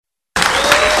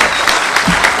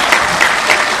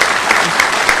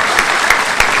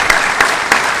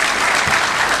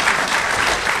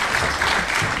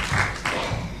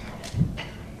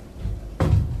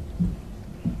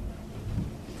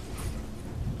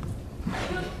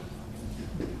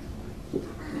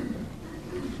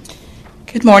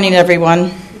Good morning, everyone.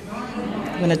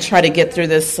 I'm going to try to get through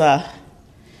this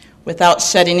without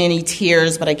shedding any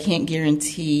tears, but I can't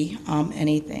guarantee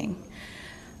anything.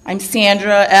 I'm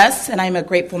Sandra S., and I'm a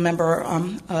grateful member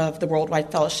of the Worldwide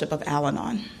Fellowship of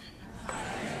Al-Anon.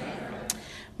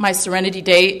 My Serenity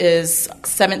Date is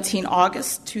 17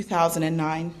 August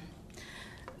 2009.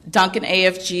 Duncan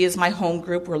AFG is my home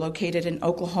group. We're located in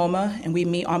Oklahoma, and we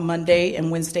meet on Monday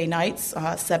and Wednesday nights,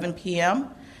 7 p.m.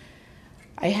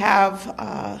 I have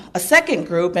a second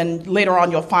group, and later on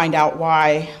you'll find out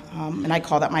why, and I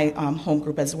call that my home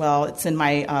group as well. It's in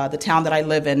the town that I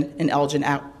live in Elgin,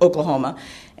 Oklahoma,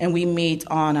 and we meet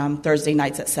on Thursday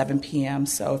nights at 7 p.m.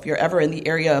 So if you're ever in the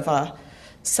area of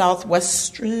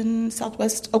southwest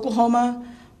Oklahoma,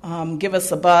 give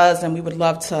us a buzz, and we would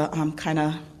love to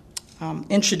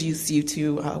introduce you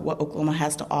to what Oklahoma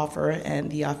has to offer and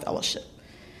the fellowship.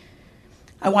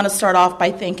 I want to start off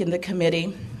by thanking the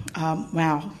committee.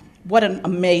 Wow, what an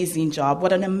amazing job.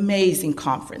 What an amazing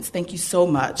conference. Thank you so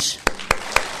much.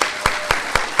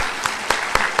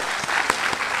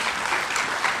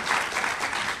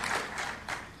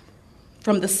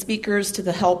 From the speakers to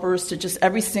the helpers to just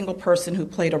every single person who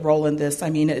played a role in this, I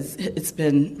mean, it's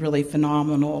been really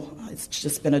phenomenal. It's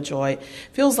just been a joy.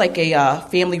 Feels like a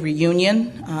family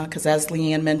reunion because, as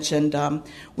Leanne mentioned,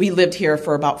 we lived here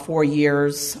for about 4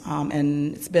 years,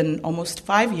 and it's been almost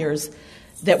 5 years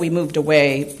that we moved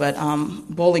away, but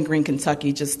Bowling Green, Kentucky,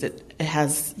 it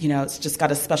has, it's just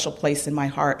got a special place in my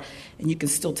heart, and you can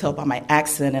still tell by my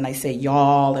accent, and I say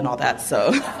y'all and all that,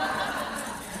 so,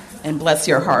 and bless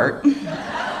your heart.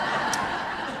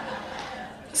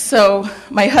 So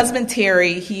my husband,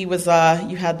 Terry, he was,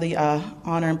 you had the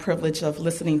honor and privilege of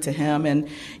listening to him, and,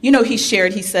 he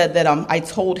said that I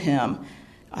told him,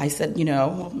 I said,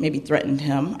 maybe threatened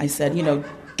him, I said,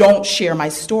 don't share my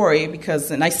story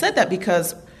and I said that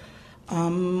because,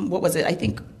 what was it? I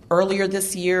think earlier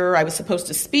this year I was supposed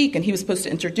to speak and he was supposed to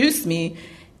introduce me,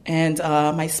 and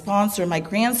my sponsor and my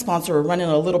grand sponsor were running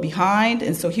a little behind,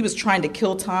 and so he was trying to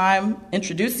kill time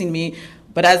introducing me,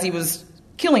 but as he was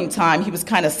killing time, he was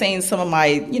kind of saying some of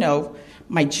my,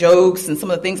 my jokes and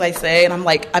some of the things I say, and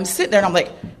I'm sitting there and I'm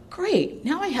like, great,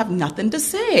 now I have nothing to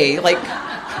say,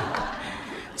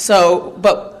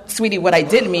 but sweetie, what I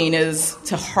did mean is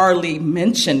to hardly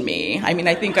mention me. I mean,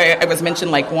 I think I was mentioned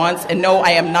once, and no, I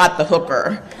am not the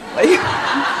hooker.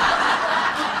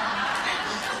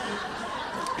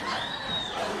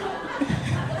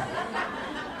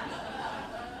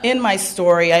 In my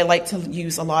story, I like to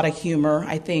use a lot of humor.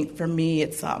 I think for me,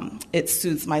 it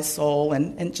soothes my soul,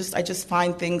 and I just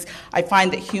find things. I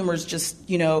find that humor is just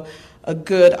a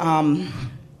good.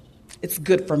 It's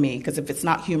good for me, because if it's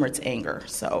not humor, it's anger.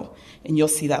 So, and you'll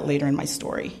see that later in my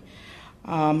story.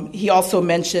 He also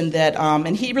mentioned that,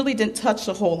 and he really didn't touch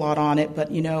a whole lot on it, but,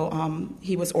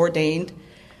 he was ordained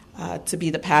to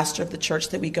be the pastor of the church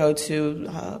that we go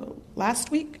to last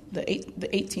week, the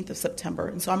 18th of September.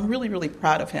 And so I'm really, really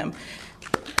proud of him.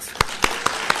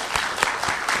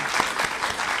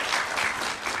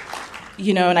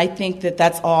 And I think that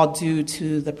that's all due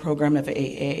to the program of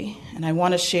AA. And I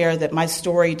want to share that my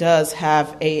story does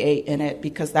have AA in it,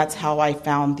 because that's how I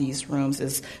found these rooms,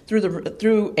 is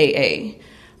through AA.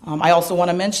 I also want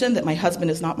to mention that my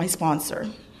husband is not my sponsor.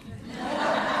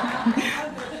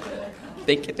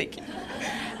 Thank you.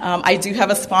 I do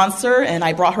have a sponsor, and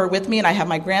I brought her with me, and I have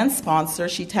my grand sponsor.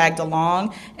 She tagged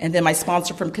along, and then my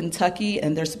sponsor from Kentucky,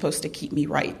 and they're supposed to keep me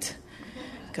right.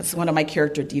 Because one of my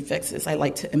character defects is I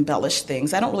like to embellish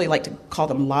things. I don't really like to call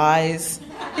them lies.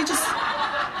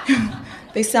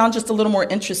 They sound just a little more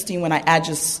interesting when I add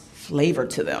just flavor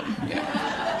to them.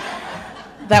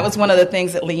 That was one of the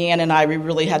things that Leanne and I, we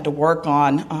really had to work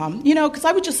on, because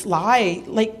I would just lie,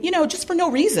 just for no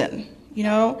reason.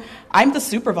 I'm the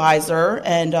supervisor,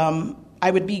 and I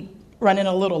would be running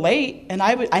a little late, and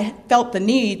I felt the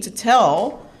need to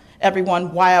tell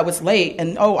everyone why I was late,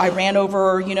 and I ran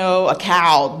over, a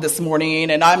cow this morning,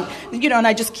 and and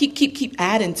I just keep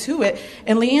adding to it.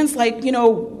 And Leanne's like,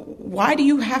 why do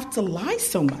you have to lie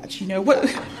so much? What?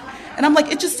 And I'm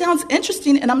like, it just sounds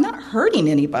interesting, and I'm not hurting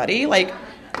anybody.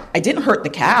 I didn't hurt the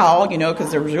cow,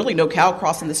 because there was really no cow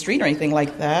crossing the street or anything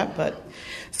like that. But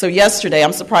so yesterday,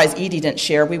 I'm surprised Edie didn't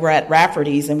share. We were at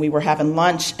Rafferty's and we were having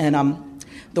lunch, and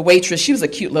the waitress, she was a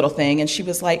cute little thing, and she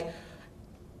was like,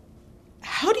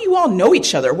 how do you all know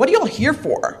each other? What are you all here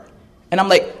for? And I'm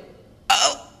like,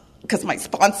 because my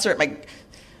sponsor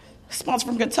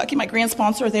from Kentucky, my grand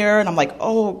sponsor there, and I'm like,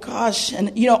 oh gosh.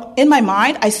 And in my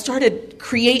mind, I started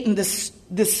creating this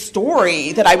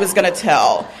story that I was going to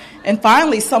tell. And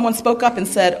finally, someone spoke up and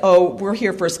said, oh, we're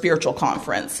here for a spiritual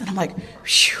conference. And I'm like,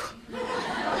 phew.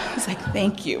 I was like,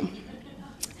 thank you.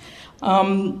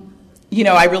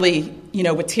 I really,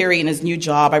 with Terry and his new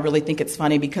job, I really think it's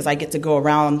funny because I get to go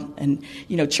around and,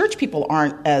 church people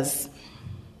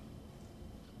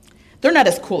they're not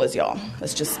as cool as y'all.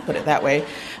 Let's just put it that way.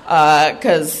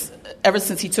 Because ever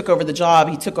since he took over the job,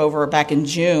 he took over back in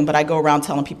June, but I go around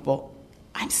telling people,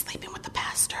 I'm sleeping with the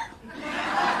pastor.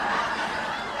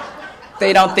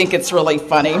 They don't think it's really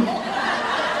funny.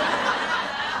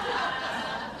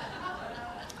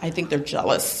 I think they're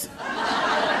jealous.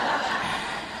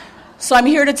 So I'm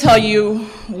here to tell you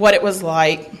what it was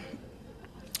like,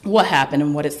 what happened,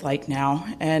 and what it's like now.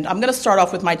 And I'm going to start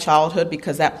off with my childhood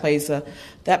because that plays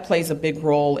a big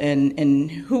role in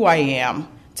who I am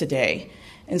today.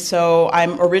 And so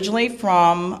I'm originally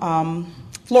from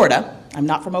Florida. I'm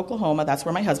not from Oklahoma. That's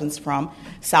where my husband's from.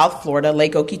 South Florida,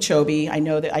 Lake Okeechobee. I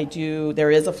know that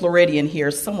there is a Floridian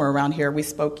here, somewhere around here. We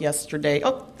spoke yesterday.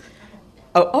 Oh,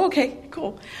 okay,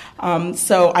 cool.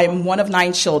 So I'm one of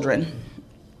 9 children.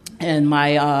 And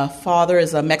my father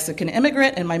is a Mexican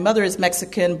immigrant, and my mother is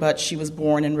Mexican, but she was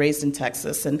born and raised in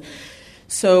Texas. And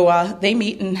so they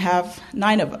meet and have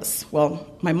 9 of us. Well,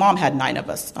 my mom had 9 of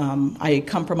us. I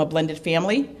come from a blended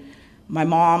family. My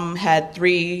mom had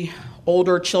 3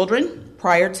 older children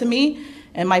prior to me,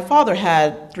 and my father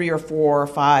had 3 or 4 or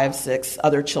 5, 6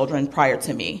 other children prior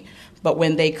to me. But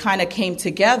when they kind of came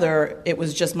together, it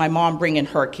was just my mom bringing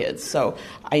her kids. So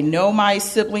I know my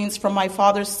siblings from my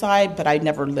father's side, but I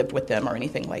never lived with them or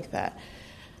anything like that.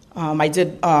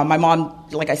 My mom,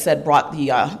 like I said, brought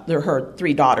her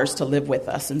 3 daughters to live with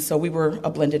us, and so we were a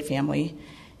blended family.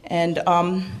 And,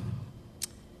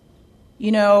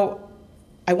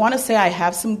 I want to say I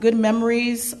have some good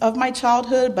memories of my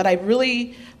childhood, but I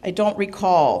don't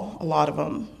recall a lot of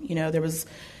them.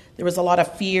 There was a lot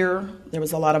of fear. There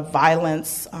was a lot of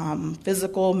violence,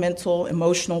 physical, mental,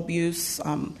 emotional abuse.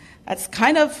 That's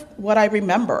kind of what I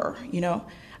remember,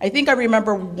 I think I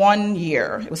remember one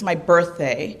year. It was my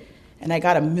birthday, and I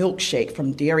got a milkshake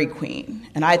from Dairy Queen.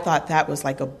 And I thought that was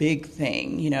like a big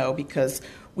thing, because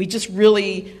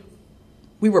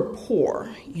we were poor.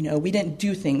 We didn't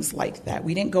do things like that.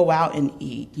 We didn't go out and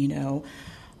eat,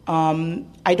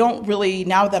 I don't really,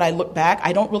 now that I look back,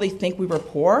 I don't really think we were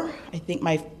poor. I think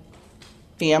my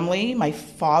family, my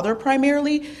father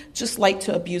primarily, just liked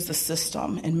to abuse the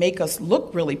system and make us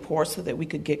look really poor so that we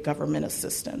could get government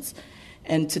assistance.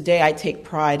 And today I take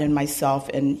pride in myself,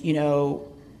 and,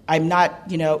 I'm not,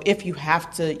 if you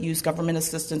have to use government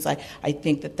assistance, I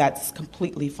think that that's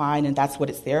completely fine and that's what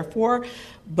it's there for.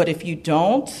 But if you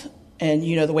don't, and,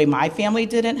 the way my family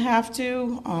didn't have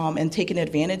to, and taking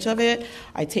advantage of it,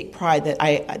 I take pride that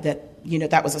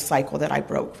that was a cycle that I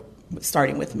broke,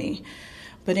 starting with me.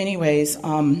 But anyways,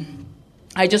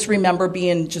 I just remember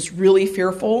being just really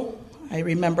fearful. I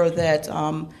remember that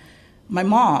my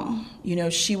mom,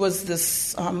 she was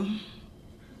this,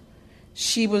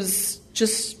 she was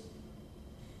just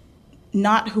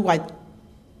not who I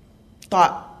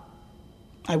thought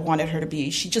I wanted her to be.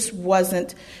 She just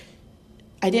wasn't,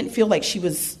 I didn't feel like she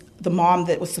was the mom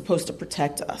that was supposed to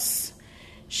protect us.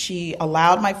 She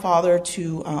allowed my father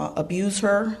to abuse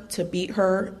her, to beat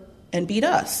her, and beat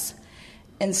us.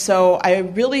 And so I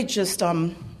really just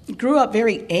grew up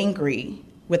very angry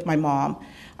with my mom.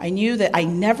 I knew that I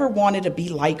never wanted to be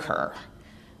like her.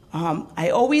 I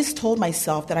always told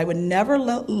myself that I would never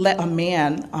let a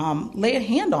man lay a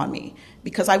hand on me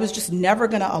because I was just never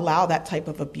going to allow that type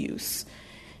of abuse.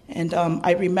 And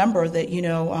I remember that,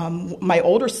 my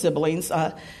older siblings,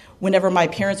 whenever my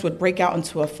parents would break out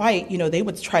into a fight, they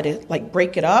would try to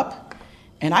break it up.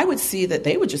 And I would see that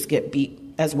they would just get beat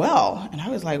as well. And I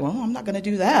was like, well, I'm not going to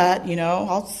do that.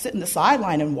 I'll sit in the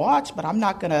sideline and watch, but I'm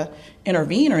not going to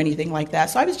intervene or anything like that.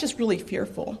 So I was just really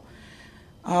fearful.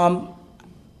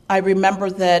 I remember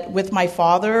that with my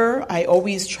father, I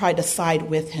always tried to side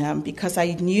with him because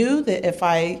I knew that if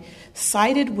I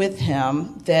sided with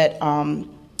him, that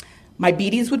my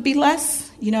beatings would be less.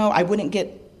 I wouldn't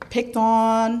get picked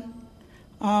on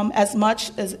as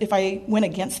much as if I went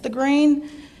against the grain.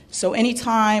 So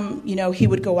anytime, he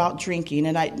would go out drinking,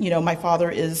 and my father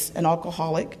is an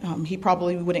alcoholic. He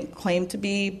probably wouldn't claim to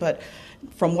be, but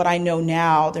from what I know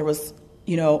now, there was,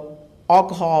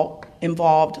 alcohol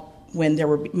involved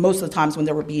most of the times when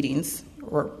there were beatings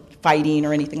or fighting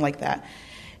or anything like that.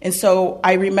 And so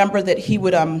I remember that he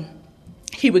would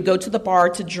go to the bar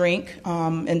to drink,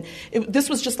 and this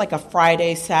was just like a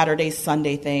Friday, Saturday,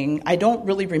 Sunday thing. I don't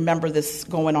really remember this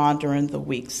going on during the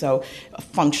week, so a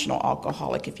functional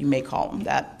alcoholic, if you may call him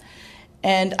that.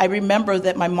 And I remember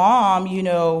that my mom,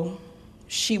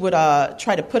 she would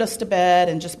try to put us to bed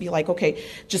and just be like, okay,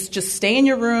 just stay in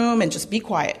your room and just be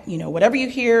quiet. Whatever you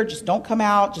hear, just don't come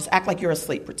out. Just act like you're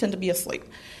asleep. Pretend to be asleep.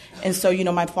 And so,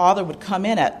 my father would come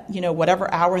in at,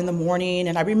 whatever hour in the morning.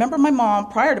 And I remember my mom,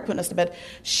 prior to putting us to bed,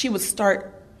 she would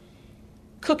start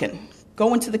cooking,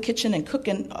 go into the kitchen and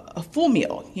cooking a full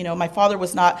meal. My father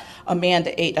was not a man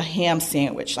that ate a ham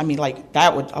sandwich. I mean, like,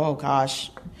 that would, oh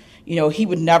gosh. He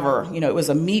would never, it was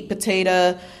a meat,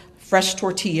 potato, fresh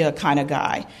tortilla kind of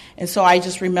guy. And so I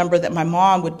just remember that my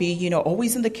mom would be,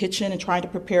 always in the kitchen and trying to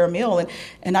prepare a meal.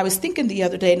 And I was thinking the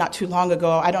other day, not too long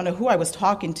ago, I don't know who I was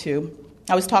talking to.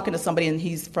 I was talking to somebody, and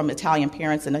he's from Italian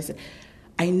parents, and I said,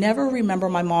 I never remember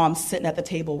my mom sitting at the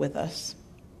table with us,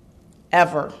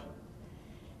 ever.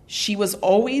 She was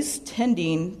always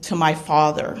tending to my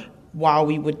father while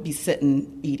we would be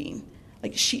sitting eating.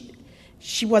 Like, she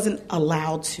wasn't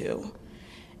allowed to.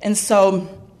 And so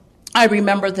I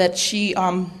remember that he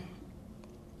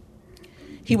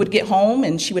would get home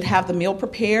and she would have the meal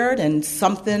prepared, and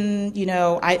something,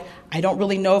 I don't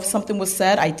really know if something was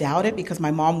said. I doubt it, because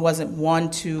my mom wasn't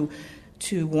one to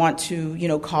want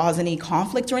to, cause any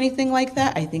conflict or anything like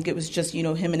that. I think it was just,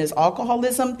 him and his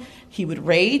alcoholism. He would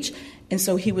rage, and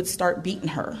so he would start beating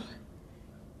her.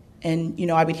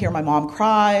 And, I would hear my mom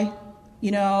cry,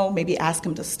 maybe ask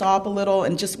him to stop a little.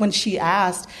 And just when she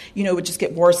asked, it would just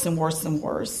get worse and worse and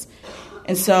worse.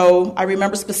 And so I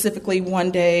remember specifically one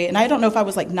day, and I don't know if I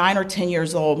was like 9 or 10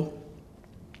 years old,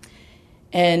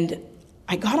 and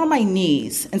I got on my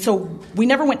knees. And so we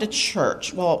never went to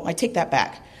church. Well, I take that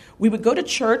back. We would go to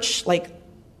church like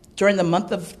during the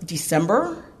month of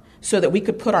December so that we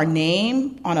could put our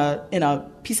name in a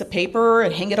piece of paper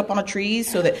and hang it up on a tree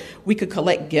so that we could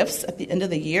collect gifts at the end of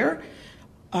the year.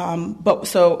 But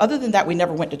so other than that, we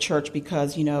never went to church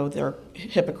because, they're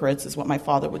hypocrites is what my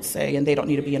father would say, and they don't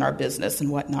need to be in our business and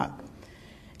whatnot.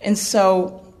 And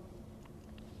so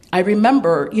I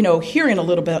remember, hearing a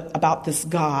little bit about this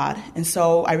God. And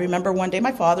so I remember one day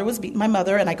my father was beating my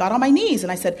mother, and I got on my knees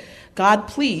and I said, God,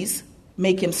 please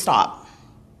make him stop.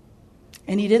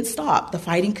 And he didn't stop. The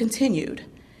fighting continued.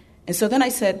 And so then I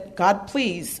said, God,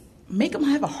 please make him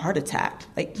have a heart attack.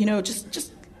 Like,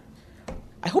 just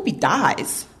I hope he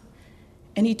dies.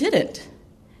 And he didn't.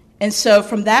 And so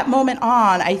from that moment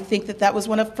on, I think that was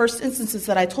one of the first instances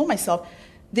that I told myself,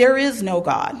 there is no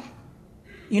God.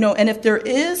 And if there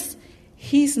is,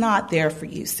 he's not there for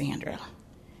you, Sandra.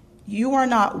 You are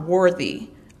not worthy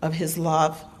of his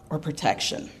love or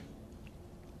protection.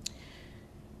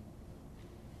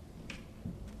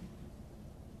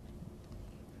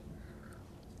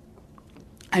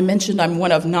 I mentioned I'm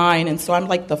one of 9, and so I'm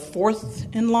like the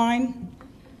 4th in line.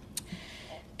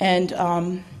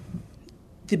 And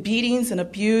the beatings and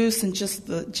abuse and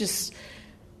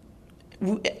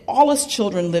all us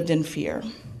children lived in fear.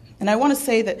 And I want to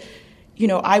say that,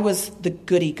 I was the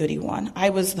goody one. I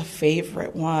was the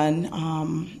favorite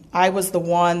one. I was the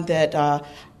one that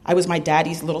I was my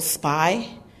daddy's little spy.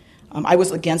 I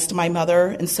was against my mother.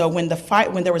 And so when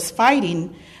there was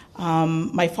fighting,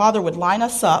 my father would line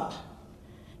us up.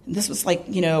 And this was like,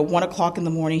 1 o'clock in the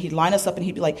morning. He'd line us up and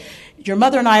he'd be like, your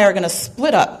mother and I are going to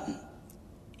split up.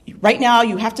 Right now,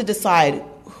 you have to decide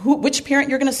which parent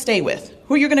you're going to stay with,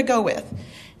 who you're going to go with.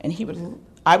 And he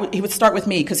would start with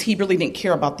me because he really didn't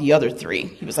care about the other 3.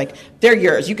 He was like, they're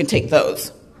yours. You can take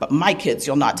those. But my kids,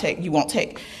 you won't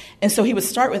take. And so he would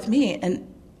start with me.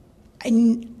 And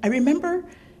I remember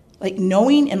like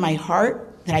knowing in my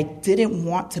heart that I didn't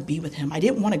want to be with him. I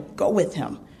didn't want to go with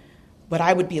him. But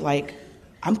I would be like,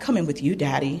 I'm coming with you,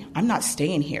 Daddy. I'm not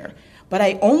staying here. But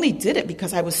I only did it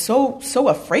because I was so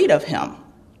afraid of him.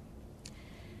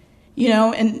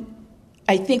 And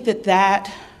I think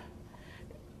that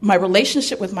my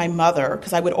relationship with my mother,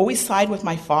 because I would always side with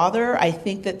my father, I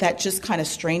think that just kind of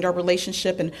strained our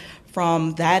relationship. And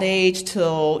from that age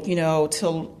till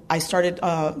I started,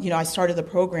 the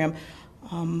program,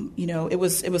 it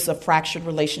was a fractured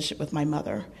relationship with my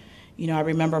mother. I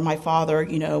remember my father,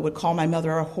 would call my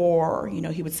mother a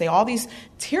whore. He would say all these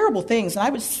terrible things. And I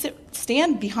would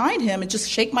stand behind him and just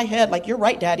shake my head like, you're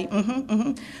right, Daddy. Mm-hmm,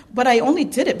 mm-hmm. But I only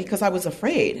did it because I was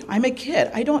afraid. I'm a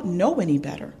kid. I don't know any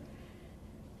better.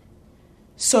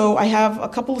 So I have a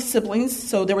couple of siblings.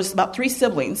 So there was about 3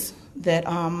 siblings that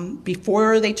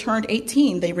before they turned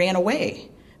 18, they ran away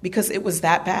because it was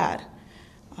that bad.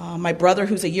 My brother,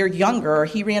 who's a year younger,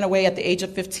 he ran away at the age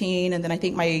of 15. And then I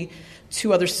think my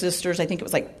 2 other sisters, I think it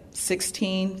was like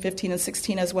 15 and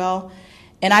 16 as well.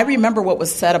 And I remember what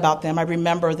was said about them. I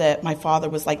remember that my father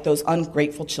was like those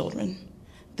ungrateful children.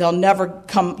 They'll never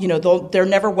come, they're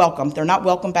never welcome. They're not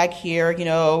welcome back here,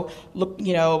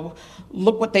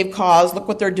 look what they've caused, look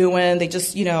what they're doing. They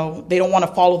just, they don't want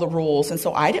to follow the rules. And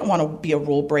so I didn't want to be a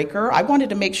rule breaker. I wanted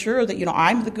to make sure that,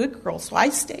 I'm the good girl. So I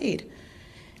stayed.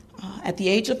 At the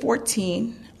age of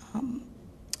 14,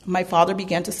 my father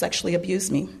began to sexually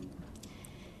abuse me.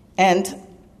 And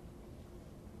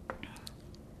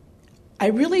I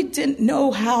really didn't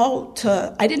know how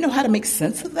to make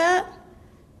sense of that.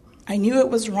 I knew it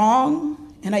was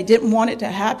wrong, and I didn't want it to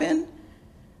happen.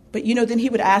 But, then he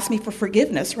would ask me for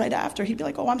forgiveness right after. He'd be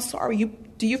like, oh, I'm sorry.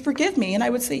 Do you forgive me? And I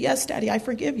would say, yes, Daddy, I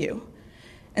forgive you.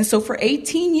 And so for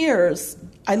 18 years,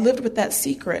 I lived with that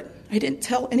secret. I didn't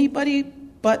tell anybody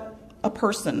but a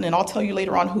person, and I'll tell you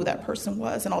later on who that person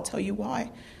was, and I'll tell you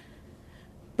why.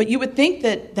 But you would think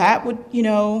that would,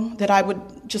 that I would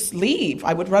just leave.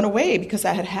 I would run away because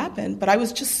that had happened. But I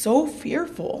was just so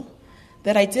fearful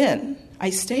that I didn't. I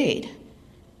stayed.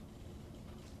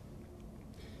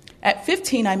 At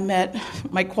 15, I met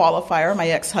my qualifier, my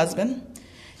ex-husband,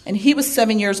 and he was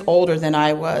 7 years older than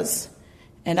I was.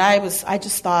 And I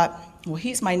just thought, well,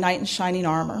 he's my knight in shining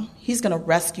armor. He's going to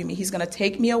rescue me. He's going to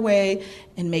take me away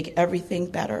and make everything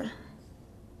better.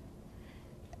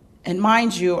 And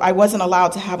mind you, I wasn't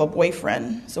allowed to have a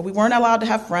boyfriend. So we weren't allowed to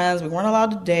have friends. We weren't allowed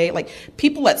to date. Like,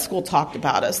 people at school talked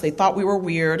about us. They thought we were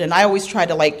weird. And I always tried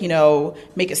to,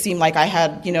 make it seem like I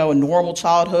had, a normal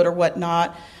childhood or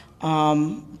whatnot.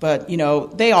 But,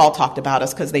 they all talked about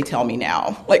us because they tell me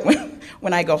now. Like,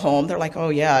 when I go home, they're like, oh,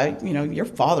 yeah, your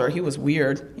father, he was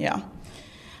weird. Yeah.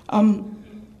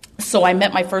 So I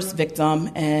met my first victim,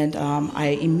 and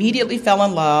I immediately fell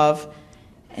in love.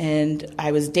 And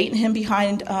I was dating him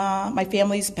behind my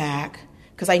family's back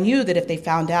because I knew that if they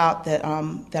found out that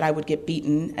I would get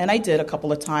beaten, and I did a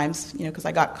couple of times, because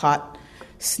I got caught,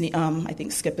 I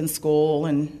think, skipping school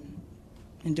and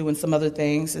doing some other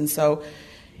things. And so,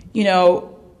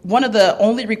 one of the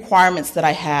only requirements that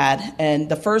I had, and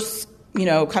the first,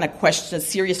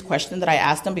 serious question that I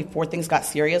asked him before things got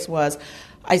serious was,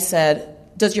 I said,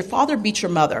 does your father beat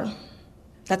your mother?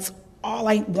 That's all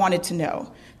I wanted to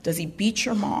know. Does he beat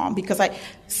your mom? Because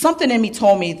something in me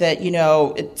told me that,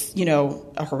 it's,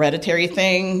 a hereditary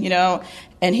thing,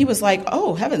 And he was like,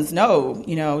 oh, heavens, no.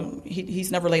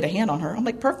 He's never laid a hand on her. I'm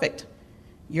like, perfect.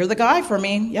 You're the guy for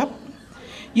me. Yep.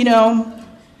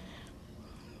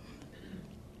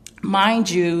 Mind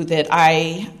you that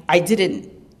I didn't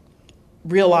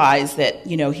realize that,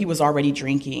 he was already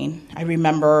drinking. I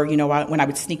remember, when I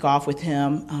would sneak off with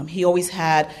him, he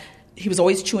was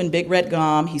always chewing big red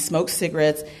gum. He smoked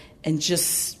cigarettes and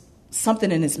just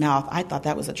something in his mouth. I thought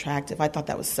that was attractive. I thought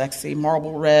that was sexy.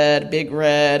 Marble red, big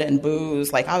red, and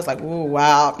booze. I was like, ooh,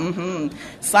 wow,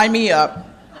 sign me up.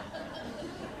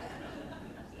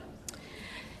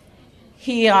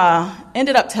 He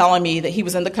ended up telling me that he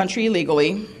was in the country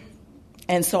illegally.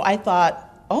 And so I thought,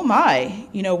 oh my,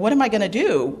 what am I going to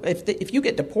do? If you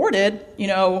get deported,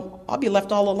 I'll be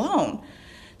left all alone.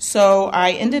 So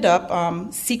I ended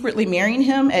up secretly marrying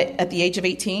him at the age of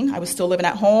 18. I was still living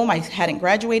at home. I hadn't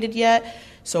graduated yet.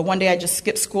 So one day I just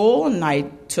skipped school and I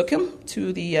took him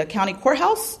to the county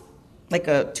courthouse,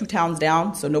 2 towns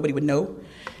down, so nobody would know.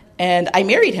 And I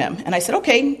married him. And I said,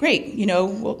 okay, great.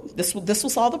 This will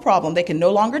solve the problem. They can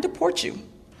no longer deport you.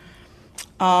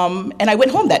 And I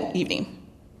went home that evening.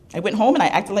 I went home and I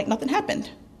acted like nothing happened.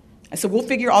 I said, we'll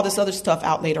figure all this other stuff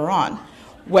out later on.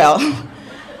 Well,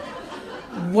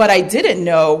 what I didn't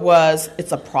know was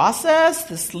it's a process,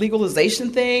 this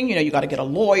legalization thing. You got to get a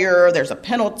lawyer. There's a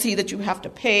penalty that you have to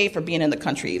pay for being in the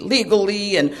country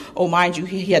illegally. And, oh, mind you,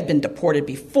 he had been deported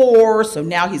before, so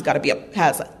now he's got to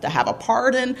has to have a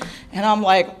pardon. And I'm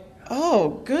like,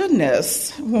 oh,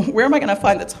 goodness, where am I going to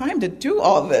find the time to do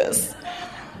all this?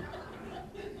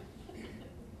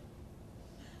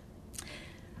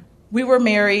 We were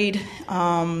married,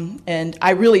 and I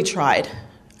really tried.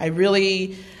 I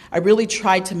really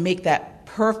tried to make that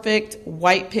perfect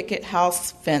white picket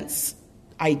house fence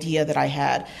idea that I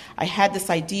had. I had this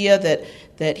idea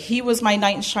that he was my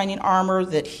knight in shining armor,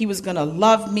 that he was going to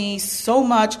love me so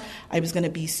much. I was going to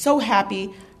be so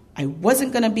happy. I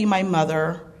wasn't going to be my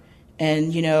mother,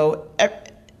 and,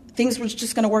 things were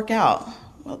just going to work out.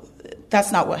 Well,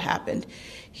 that's not what happened.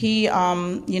 He,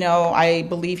 I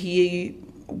believe he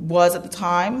was at the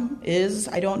time,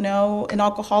 I don't know, an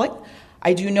alcoholic.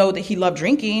 I do know that he loved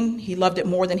drinking. He loved it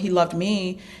more than he loved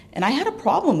me. And I had a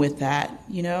problem with that.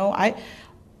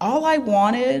 All I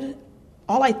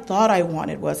thought I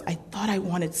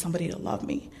wanted somebody to love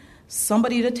me,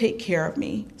 somebody to take care of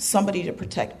me, somebody to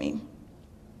protect me.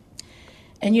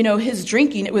 And, his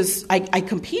drinking, I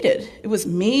competed. It was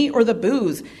me or the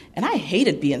booze. And I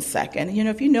hated being second.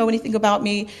 If you know anything about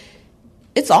me,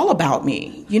 it's all about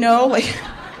me,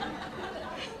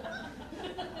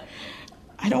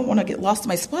 I don't want to get lost in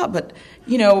my spot, but,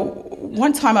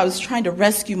 one time I was trying to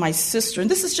rescue my sister, and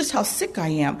this is just how sick I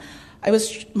am.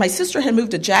 My sister had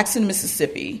moved to Jackson,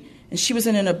 Mississippi, And she was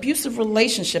in an abusive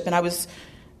relationship, and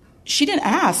she didn't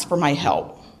ask for my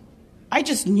help. I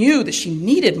just knew that she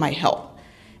needed my help.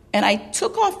 And I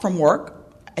took off from work.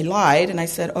 I lied, and I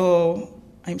said, oh,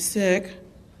 I'm sick.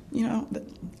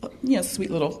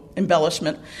 Sweet little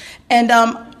embellishment. And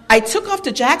I took off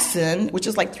to Jackson, which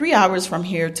is like 3 hours from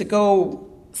here, to go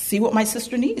see what my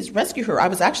sister needs, rescue her. I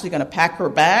was actually going to pack her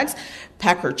bags,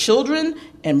 pack her children,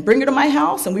 and bring her to my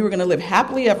house, and we were going to live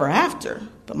happily ever after.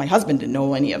 But my husband didn't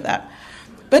know any of that.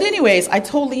 But anyways, I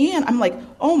told Leanne, I'm like,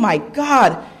 oh my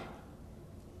God,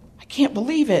 I can't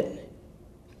believe it.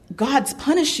 God's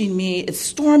punishing me. It's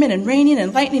storming and raining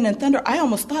and lightning and thunder. I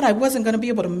almost thought I wasn't going to be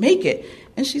able to make it.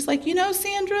 And she's like,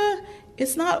 Sandra,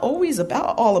 it's not always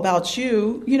all about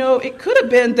you. It could have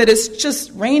been that it's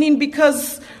just raining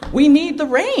because we need the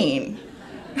rain.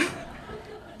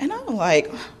 And I'm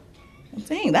like,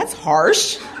 dang, that's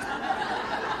harsh.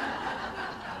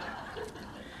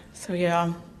 So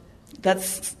yeah,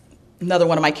 that's another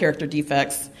one of my character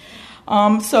defects.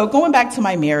 So going back to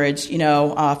my marriage,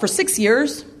 for 6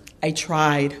 years, I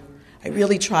tried. I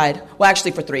really tried. Well,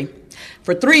 actually for 3.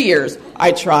 For 3 years,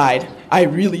 I tried. I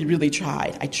really, really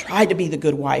tried. I tried to be the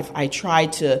good wife. I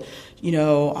tried to, do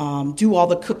all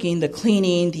the cooking, the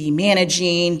cleaning, the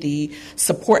managing, the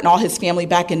supporting all his family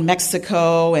back in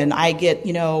Mexico. And I get,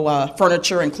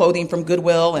 furniture and clothing from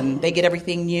Goodwill, and they get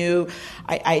everything new.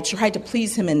 I tried to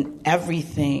please him in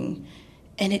everything.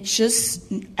 And it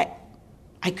just,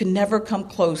 I could never come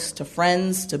close to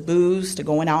friends, to booze, to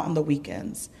going out on the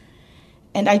weekends.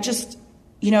 And I just,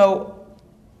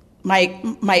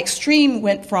 my extreme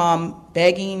went from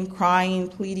begging, crying,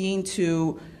 pleading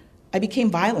to I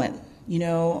became violent.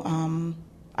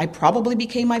 I probably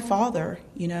became my father.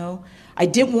 I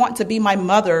didn't want to be my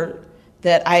mother,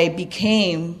 that I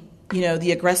became,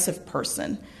 the aggressive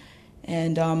person.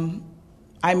 And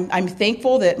I'm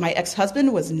thankful that my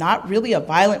ex-husband was not really a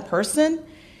violent person.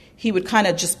 He would kind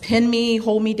of just pin me,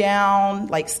 hold me down,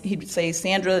 like he'd say,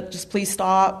 Sandra, just please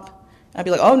stop. I'd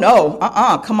be like, oh, no,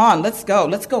 come on, let's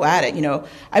go at it.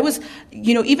 I was,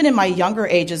 even in my younger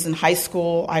ages in high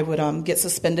school, I would get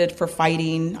suspended for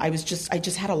fighting. I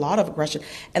just had a lot of aggression,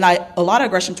 and a lot of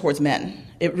aggression towards men.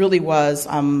 It really was,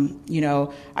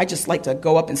 I just like to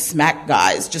go up and smack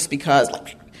guys just because.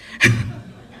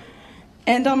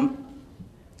 And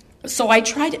so I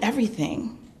tried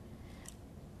everything.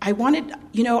 I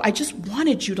just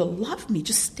wanted you to love me.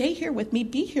 Just stay here with me,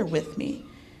 be here with me.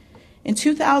 In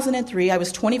 2003, I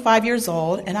was 25 years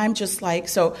old, and I'm just like,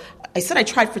 so I said I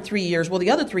tried for 3 years. Well, the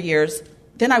other 3 years,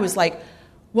 then I was like,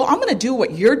 well, I'm going to do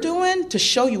what you're doing to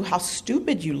show you how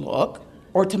stupid you look,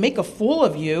 or to make a fool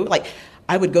of you. Like,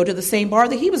 I would go to the same bar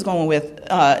that he was going with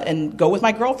and go with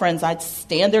my girlfriends. I'd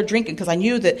stand there drinking because I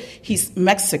knew that he's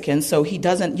Mexican, so he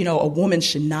doesn't, a woman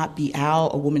should not be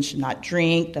out, a woman should not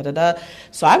drink, da-da-da.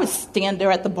 So I would stand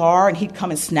there at the bar, and he'd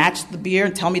come and snatch the beer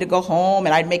and tell me to go home,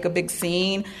 and I'd make a big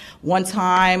scene. One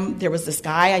time, there was this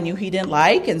guy I knew he didn't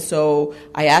like, and so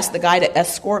I asked the guy to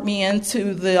escort me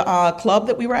into the club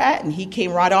that we were at, and he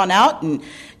came right on out, and,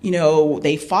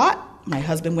 they fought. My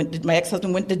ex-husband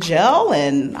went to jail,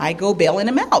 and I go bailing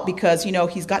him out because,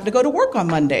 he's got to go to work on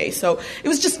Monday. So it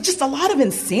was just a lot of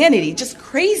insanity, just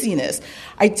craziness.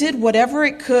 I did whatever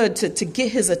it could to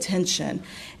get his attention.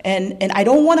 And I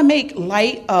don't want to make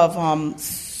light of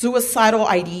suicidal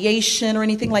ideation or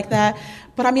anything like that.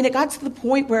 But I mean, it got to the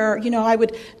point where, I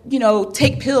would,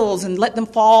 take pills and let them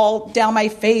fall down my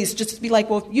face just to be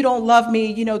like, well, if you don't love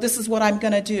me, this is what I'm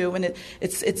going to do. And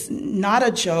it's not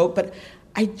a joke, but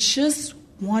I just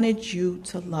wanted you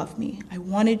to love me. I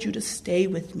wanted you to stay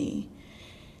with me.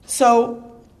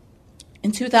 So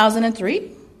in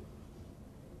 2003,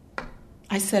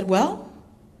 I said, well,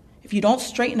 if you don't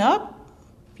straighten up,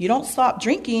 if you don't stop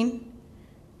drinking,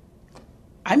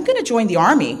 I'm going to join the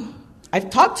Army. I've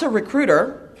talked to a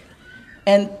recruiter,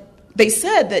 and they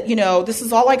said that, this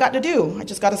is all I got to do. I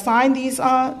just got to sign these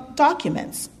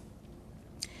documents.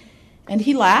 And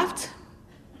he laughed,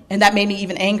 and that made me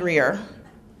even angrier.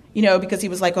 Because he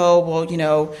was like, oh,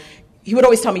 well, he would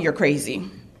always tell me, you're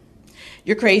crazy.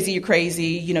 You're crazy,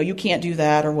 you can't do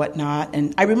that or whatnot.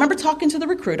 And I remember talking to the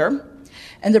recruiter,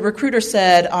 and the recruiter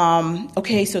said,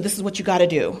 okay, so this is what you got to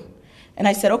do. And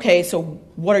I said, okay, so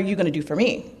what are you going to do for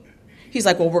me? He's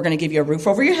like, well, we're going to give you a roof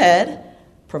over your head,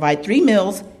 provide 3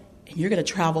 meals, and you're going to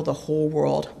travel the whole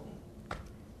world.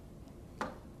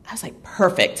 I was like,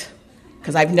 perfect,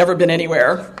 because I've never been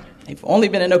anywhere. I've only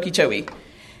been in Okeechobee.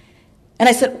 And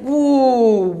I said,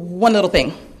 ooh, one little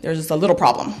thing. There's just a little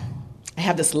problem. I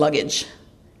have this luggage.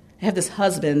 I have this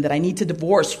husband that I need to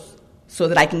divorce so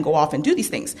that I can go off and do these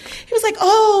things. He was like,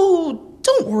 oh,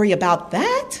 don't worry about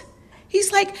that.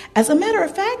 He's like, as a matter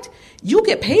of fact, you'll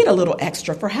get paid a little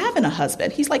extra for having a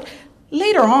husband. He's like,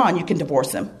 later on, you can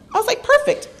divorce him. I was like,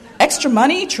 perfect. Extra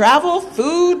money, travel,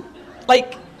 food,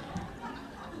 like...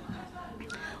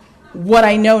 What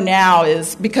I know now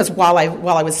is because while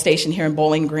I was stationed here in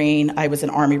Bowling Green, I was an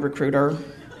Army recruiter.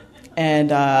 And,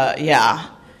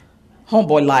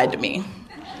 homeboy lied to me.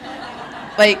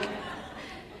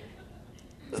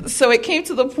 So it came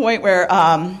to the point where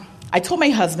I told my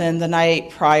husband the night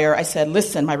prior, I said,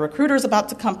 listen, my recruiter's about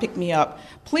to come pick me up.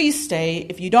 Please stay.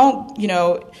 If you don't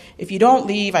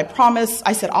leave, I promise.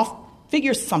 I said, I'll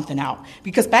figure something out.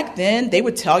 Because back then, they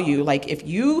would tell you, if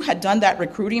you had done that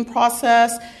recruiting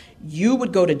process, you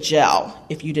would go to jail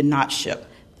if you did not ship.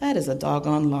 That is a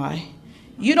doggone lie.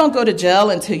 You don't go to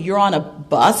jail until you're on a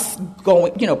bus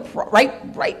going,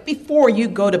 right before you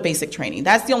go to basic training.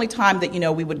 That's the only time that,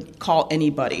 we would call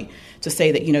anybody to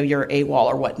say that, you're AWOL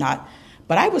or whatnot.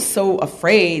 But I was so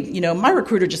afraid, my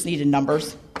recruiter just needed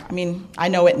numbers. I mean, I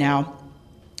know it now.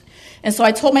 And so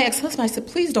I told my ex-husband, I said,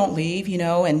 please don't leave,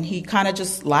 and he kind of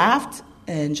just laughed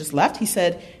and just left. He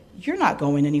said, you're not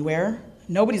going anywhere.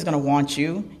 Nobody's going to want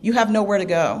you. You have nowhere to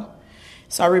go.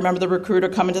 So I remember the recruiter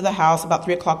coming to the house about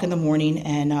 3 o'clock in the morning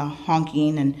and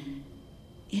honking. And,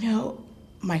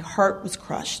 my heart was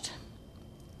crushed.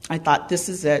 I thought, this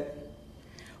is it.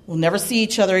 We'll never see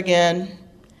each other again.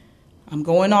 I'm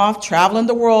going off, traveling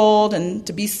the world and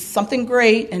to be something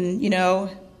great. And,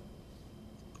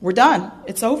 we're done.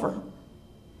 It's over.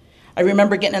 I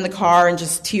remember getting in the car and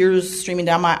just tears streaming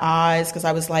down my eyes because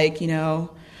I was like,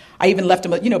 I even left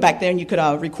him, back then you could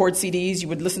record CDs. You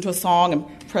would listen to a song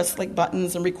and press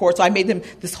buttons and record. So I made them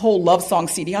this whole love song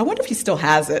CD. I wonder if he still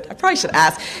has it. I probably should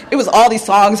ask. It was all these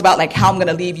songs about how I'm going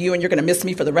to leave you and you're going to miss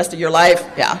me for the rest of your life.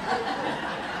 Yeah.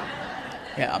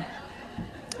 Yeah.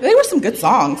 They were some good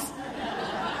songs.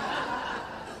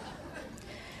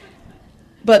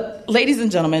 But ladies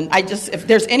and gentlemen, if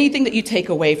there's anything that you take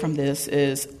away from this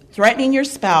is threatening your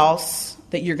spouse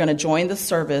that you're going to join the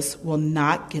service will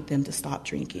not get them to stop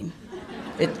drinking.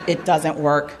 It doesn't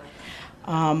work.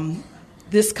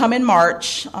 This coming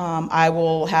March, I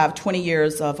will have 20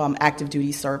 years of active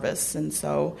duty service. And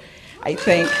so I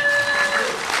think...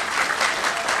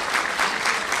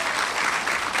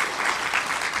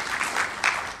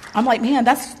 I'm like, man,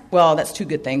 that's two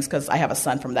good things because I have a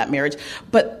son from that marriage.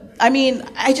 But,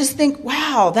 I just think,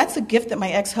 wow, that's a gift that my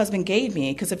ex-husband gave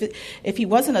me. Because if he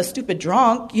wasn't a stupid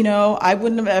drunk, I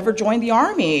wouldn't have ever joined the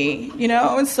Army,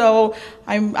 And so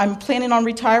I'm planning on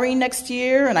retiring next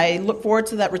year, and I look forward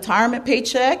to that retirement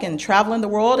paycheck and traveling the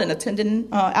world and attending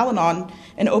Al-Anon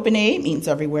and open AA meetings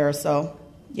everywhere. So,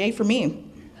 yay for me.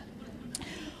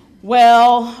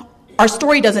 Well, our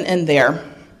story doesn't end there.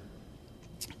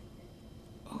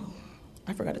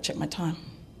 I forgot to check my time.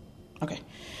 Okay.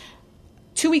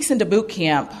 2 weeks into boot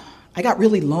camp, I got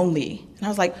really lonely. And I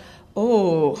was like,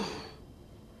 who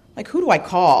do I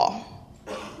call?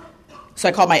 So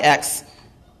I called my ex.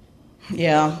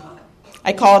 Yeah.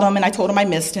 I called him and I told him I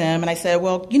missed him. And I said,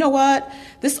 well, you know what?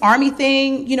 This Army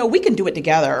thing, we can do it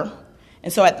together.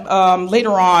 And so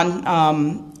later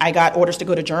on, I got orders to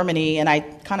go to Germany, and I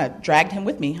kind of dragged him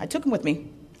with me. I took him with me.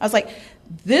 I was like,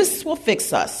 this will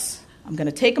fix us. I'm going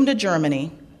to take him to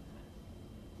Germany.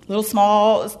 Little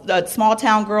small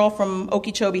town girl from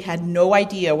Okeechobee had no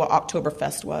idea what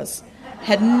Oktoberfest was.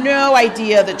 Had no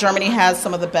idea that Germany has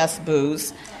some of the best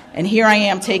booze. And here I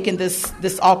am taking this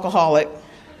alcoholic,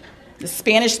 this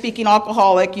Spanish-speaking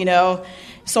alcoholic,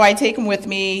 So I take him with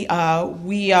me.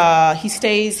 He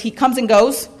stays. He comes and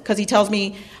goes because he tells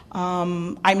me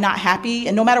I'm not happy,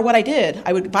 and no matter what I did,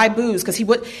 I would buy booze because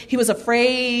he was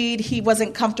afraid, he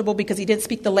wasn't comfortable because he didn't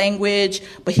speak the language,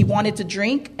 but he wanted to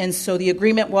drink, and so the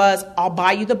agreement was, I'll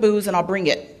buy you the booze and I'll bring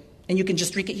it, and you can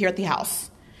just drink it here at the house.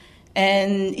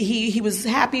 And he was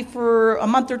happy for a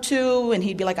month or two, and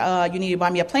he'd be like, you need to buy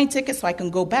me a plane ticket so I can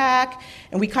go back,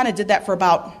 and we kind of did that for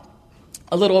about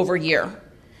a little over a year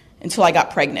until I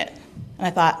got pregnant, and I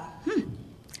thought,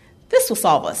 this will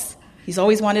solve us. He's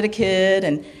always wanted a kid,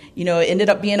 and it ended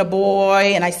up being a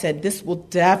boy. And I said, this will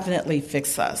definitely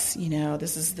fix us.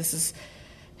 This is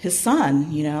his son.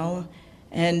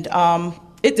 And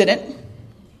it didn't.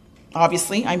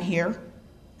 Obviously, I'm here.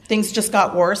 Things just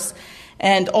got worse.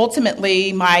 And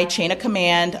ultimately, my chain of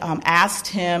command asked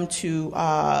him to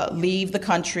leave the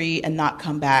country and not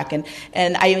come back. And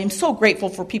I am so grateful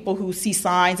for people who see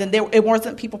signs. And it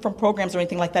wasn't people from programs or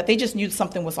anything like that. They just knew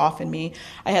something was off in me.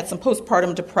 I had some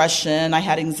postpartum depression. I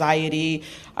had anxiety.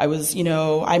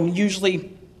 I'm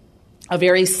usually a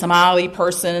very smiley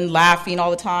person, laughing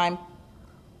all the time.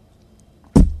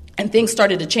 And things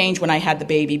started to change when I had the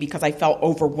baby because I felt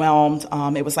overwhelmed.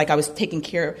 It was like I was taking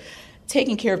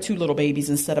taking care of 2 little babies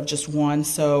instead of just one.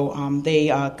 So they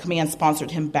command sponsored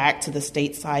him back to the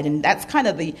stateside, and that's kind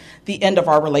of the end of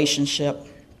our relationship.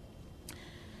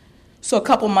 So a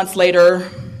couple months later,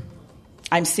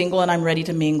 I'm single and I'm ready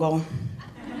to mingle.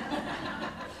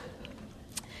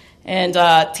 And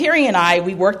Terry and I,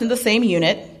 we worked in the same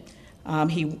unit.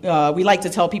 We like to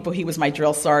tell people he was my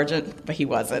drill sergeant, but he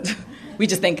wasn't. We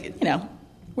just think,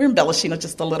 we're embellishing it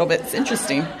just a little bit. It's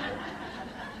interesting.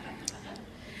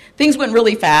 Things went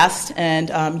really fast,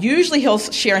 and usually he'll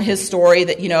share in his story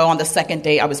that, on the second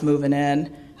date I was moving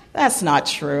in. That's not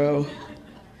true.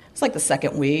 It's like the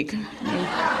second week.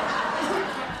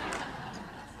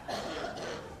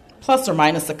 Plus or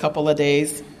minus a couple of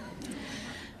days.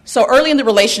 So early in the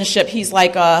relationship, he's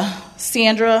like,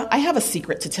 Sandra, I have a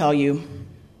secret to tell you.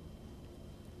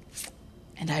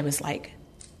 And I was like,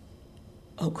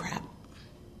 oh, crap.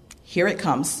 Here it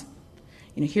comes.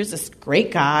 Here's this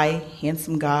great guy,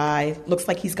 handsome guy, looks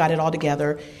like he's got it all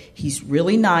together. He's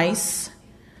really nice.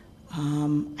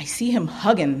 I see him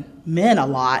hugging men a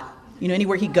lot.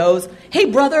 Anywhere he goes, hey,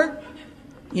 brother.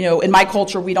 In my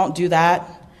culture, we don't do that.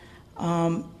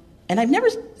 And I've never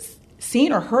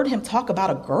seen or heard him talk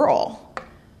about a girl.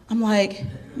 I'm like,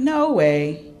 no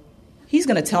way. He's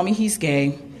going to tell me he's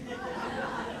gay.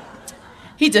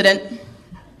 He didn't.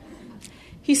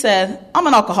 He said, I'm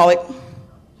an alcoholic.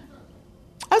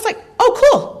 I was like, oh,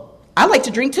 cool. I like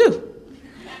to drink too.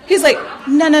 He's like,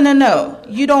 no.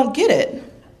 You don't get it.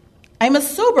 I'm a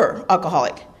sober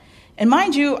alcoholic. And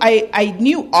mind you, I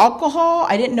knew alcohol.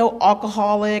 I didn't know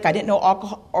alcoholic. I didn't know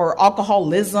alcohol or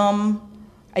alcoholism.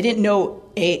 I didn't know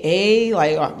AA.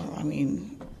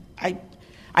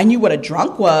 I knew what a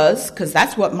drunk was because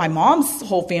that's what my mom's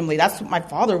whole family, that's what my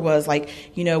father was.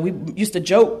 We used to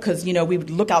joke because, we would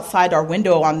look outside our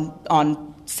window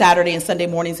on Saturday and Sunday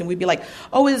mornings and we'd be like,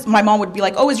 my mom would be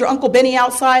like, is your Uncle Benny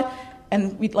outside?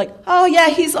 And we'd like, oh, yeah,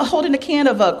 he's holding a can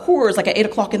of Coors at 8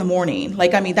 o'clock in the morning.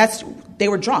 They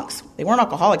were drunks. They weren't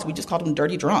alcoholics. We just called them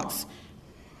dirty drunks.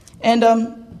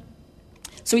 And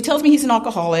so he tells me he's an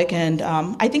alcoholic, and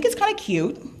I think it's kind of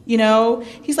cute.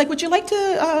 He's like, would you like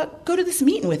to go to this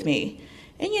meeting with me?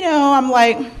 And, I'm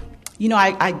like,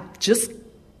 I just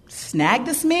snagged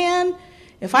this man.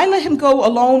 If I let him go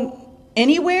alone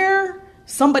anywhere,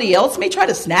 somebody else may try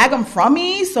to snag him from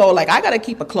me. So, I got to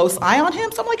keep a close eye on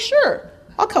him. So I'm like, sure,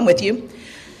 I'll come with you.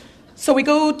 So we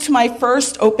go to my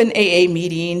first open AA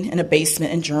meeting in a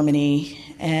basement in Germany.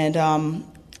 And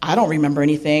I don't remember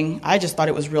anything. I just thought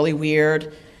it was really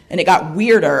weird. And it got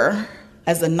weirder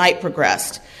as the night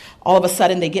progressed. All of a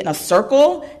sudden, they get in a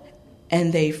circle,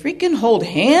 and they freaking hold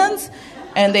hands,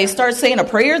 and they start saying a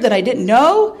prayer that I didn't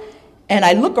know. And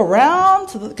I look around,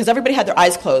 because everybody had their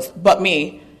eyes closed, but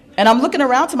me. And I'm looking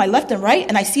around to my left and right,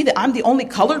 and I see that I'm the only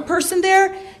colored person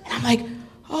there. And I'm like,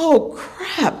 oh,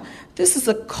 crap, this is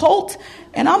a cult.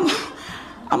 And I'm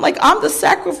the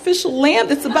sacrificial lamb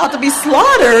that's about to be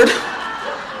slaughtered.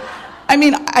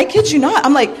 I kid you not.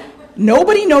 I'm like,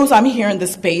 nobody knows I'm here in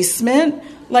this basement.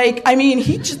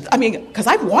 Because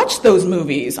I've watched those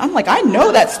movies. I'm like, I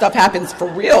know that stuff happens for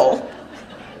real.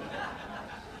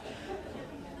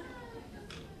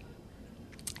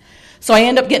 So I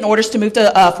end up getting orders to move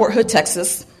to Fort Hood,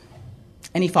 Texas,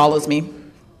 and he follows me.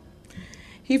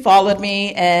 He followed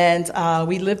me, and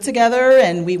we lived together,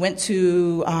 and we went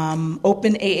to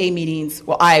open AA meetings.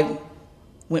 Well, I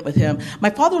went with him.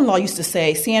 My father-in-law used to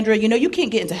say, Sandra, you can't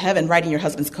get into heaven riding your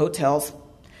husband's coattails.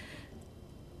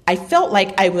 I felt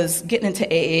like I was getting into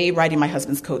AA riding my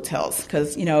husband's coattails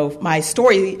because, my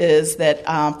story is that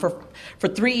for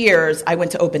 3 years I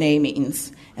went to open AA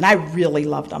meetings, and I really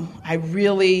loved them. I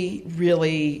really,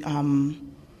 really,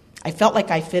 I felt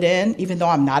like I fit in, even though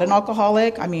I'm not an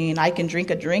alcoholic. I can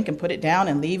drink a drink and put it down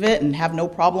and leave it and have no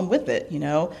problem with it,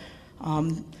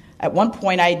 At one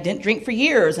point, I didn't drink for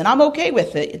years, and I'm okay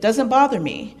with it. It doesn't bother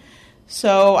me.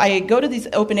 So I go to these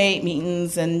open AA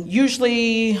meetings, and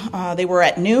usually they were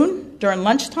at noon during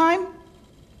lunchtime,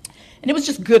 and it was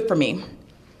just good for me.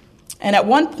 And at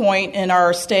one point in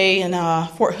our stay in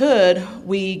Fort Hood,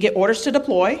 we get orders to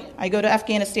deploy. I go to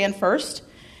Afghanistan first,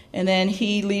 and then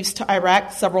he leaves to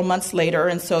Iraq several months later,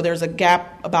 and so there's a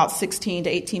gap about 16 to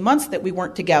 18 months that we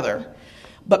weren't together.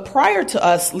 But prior to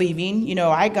us leaving,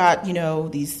 I got,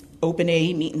 these open AA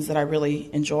meetings that I really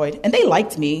enjoyed. And they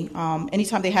liked me.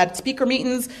 Anytime they had speaker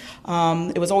meetings,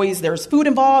 it was always, there was food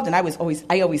involved, and I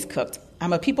always cooked.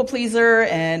 I'm a people pleaser,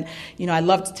 and, I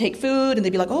love to take food, and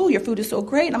they'd be like, oh, your food is so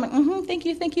great. And I'm like, thank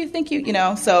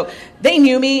you. So they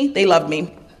knew me, they loved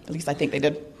me. At least I think they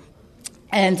did.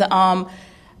 And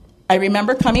I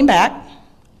remember coming back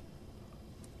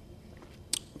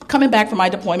coming back from my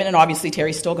deployment, and obviously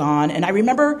Terry's still gone. And I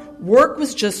remember work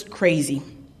was just crazy.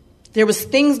 There was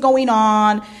things going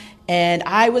on, and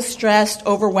I was stressed,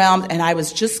 overwhelmed, and I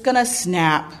was just going to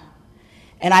snap.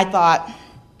 And I thought,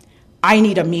 I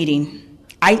need a meeting.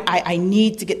 I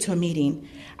need to get to a meeting.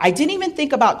 I didn't even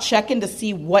think about checking to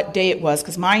see what day it was,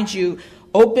 because mind you,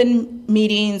 open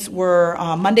meetings were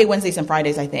Monday, Wednesdays, and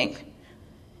Fridays, I think.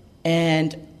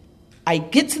 And I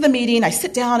get to the meeting, I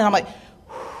sit down, and I'm like,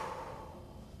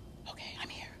 okay, I'm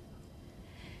here.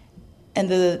 And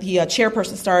the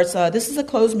chairperson starts, this is a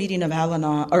closed meeting of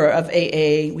Al-Anon, or of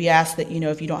AA. We ask that,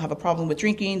 if you don't have a problem with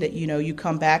drinking, that, you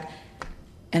come back.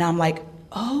 And I'm like,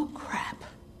 oh, crap.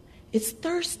 It's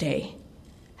Thursday.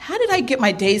 How did I get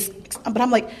my days? But I'm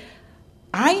like,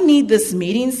 I need this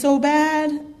meeting so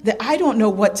bad that I don't know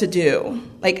what to do.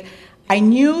 Like, I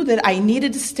knew that I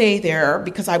needed to stay there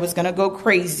because I was going to go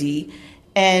crazy,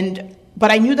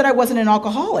 but I knew that I wasn't an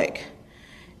alcoholic.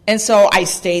 And so I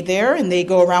stayed there, and they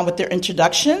go around with their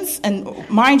introductions. And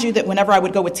mind you that whenever I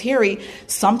would go with Terry,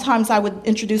 sometimes I would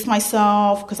introduce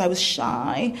myself because I was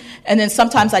shy. And then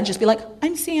sometimes I'd just be like,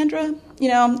 I'm Sandra,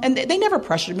 and they never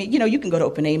pressured me. You can go to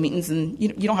open A meetings, and you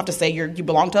don't have to say you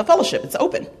belong to a fellowship. It's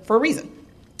open for a reason.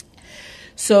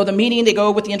 So the meeting, they go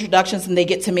with the introductions, and they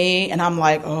get to me, and I'm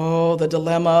like, oh, the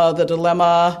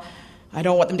dilemma. I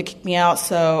don't want them to kick me out,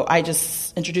 so I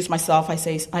just introduce myself. I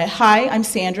say, hi, I'm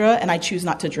Sandra, and I choose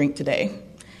not to drink today.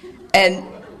 And,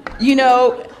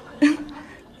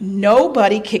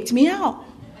 nobody kicked me out.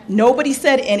 Nobody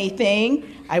said anything.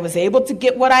 I was able to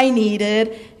get what I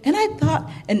needed, and I thought,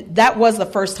 and that was the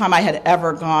first time I had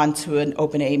ever gone to an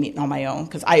open A meeting on my own,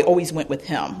 because I always went with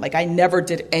him. Like, I never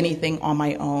did anything on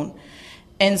my own.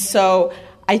 And so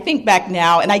I think back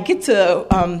now, and I get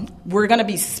to, we're going to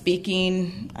be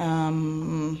speaking,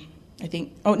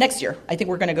 next year. I think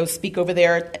we're going to go speak over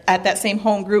there at that same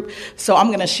home group. So I'm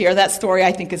going to share that story.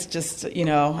 I think it's just,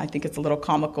 I think it's a little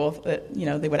comical that,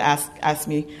 they would ask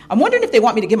me. I'm wondering if they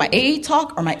want me to give my AA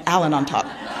talk or my Al-Anon talk.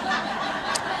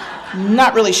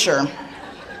 Not really sure.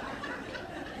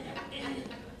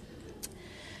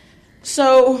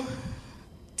 So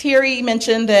Terry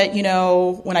mentioned that,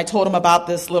 when I told him about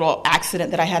this little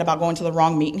accident that I had about going to the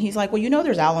wrong meeting, he's like, well,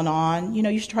 there's Al-Anon.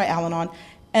 You should try Al-Anon.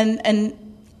 And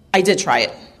I did try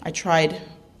it. I tried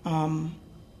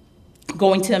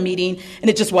going to a meeting, and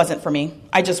it just wasn't for me.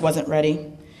 I just wasn't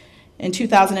ready. In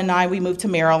 2009, we moved to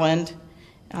Maryland.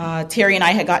 Terry and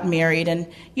I had gotten married. And,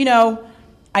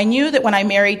 I knew that when I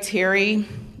married Terry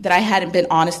that I hadn't been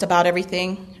honest about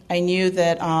everything. I knew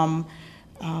that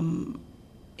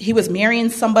he was marrying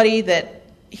somebody that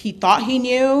he thought he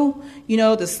knew,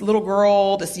 this little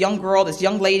girl, this young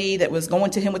lady that was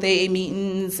going to him with AA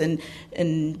meetings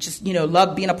and just,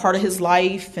 loved being a part of his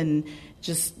life and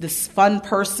just this fun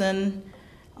person.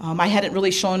 I hadn't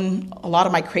really shown a lot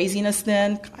of my craziness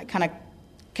then. I kind of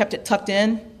kept it tucked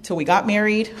in till we got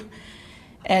married.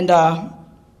 And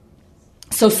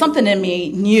so something in me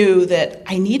knew that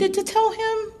I needed to tell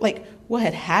him, like, what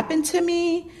had happened to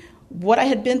me, what I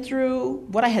had been through,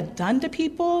 what I had done to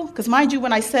people. Because mind you,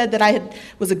 when I said that I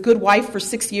was a good wife for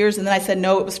 6 years, and then I said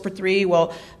no, it was for 3.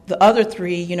 Well, the other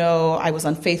 3, I was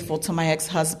unfaithful to my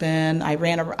ex-husband. I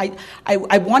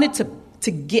wanted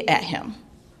to get at him.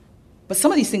 But some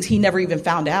of these things he never even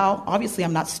found out. Obviously,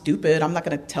 I'm not stupid. I'm not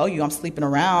going to tell you I'm sleeping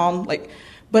around.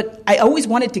 But I always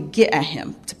wanted to get at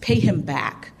him, to pay him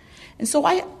back. And so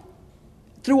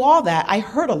through all that, I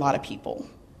hurt a lot of people.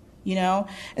 And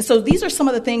so these are some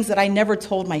of the things that I never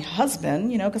told my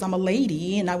husband, because I'm a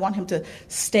lady and I want him to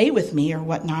stay with me or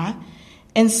whatnot.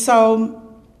 And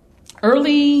so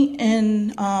early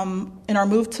in our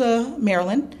move to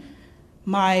Maryland,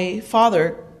 my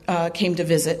father came to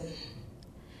visit,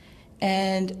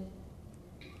 and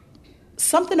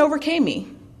something overcame me.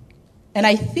 And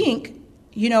I think,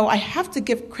 I have to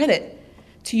give credit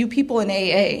to you people in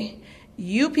AA.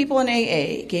 You people in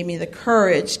AA gave me the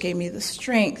courage, gave me the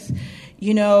strength.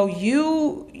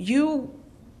 You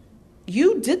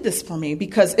did this for me,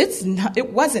 because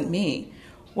it wasn't me.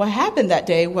 What happened that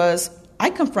day was I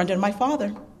confronted my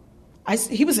father.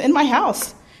 He was in my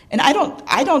house, and I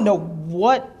don't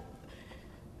know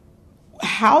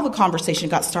how the conversation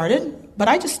got started, but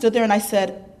I just stood there and I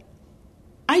said,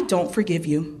 I don't forgive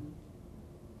you.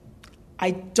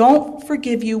 I don't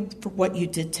forgive you for what you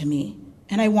did to me.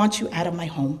 And I want you out of my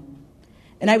home.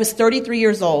 And I was 33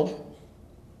 years old.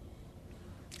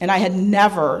 And I had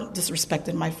never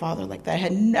disrespected my father like that. I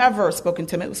had never spoken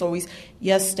to him. It was always,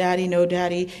 yes, daddy, no,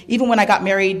 daddy. Even when I got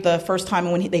married the first time,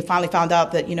 when they finally found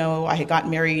out that, I had gotten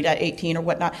married at 18 or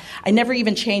whatnot, I never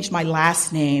even changed my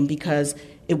last name because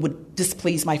it would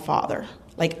displease my father.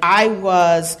 Like, I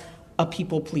was a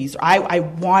people pleaser. I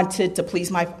wanted to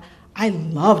please I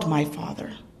loved my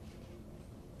father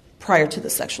prior to the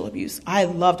sexual abuse. I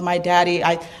loved my daddy.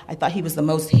 I thought he was the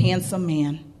most handsome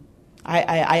man.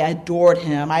 I adored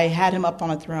him. I had him up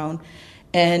on a throne.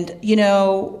 And,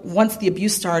 once the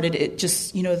abuse started, it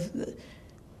just,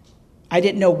 I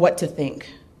didn't know what to think.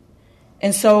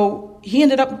 And so he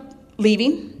ended up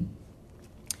leaving,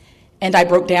 and I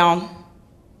broke down.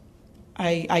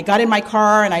 I got in my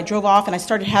car, and I drove off, and I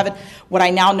started having what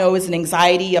I now know is an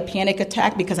anxiety, a panic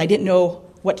attack, because I didn't know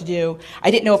what to do.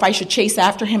 I didn't know if I should chase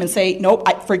after him and say, nope,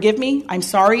 forgive me, I'm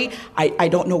sorry. I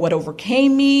don't know what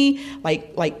overcame me.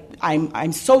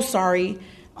 I'm so sorry.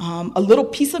 A little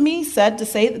piece of me said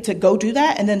to go do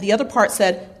that, and then the other part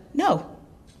said, no,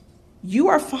 you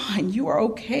are fine, you are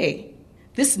okay.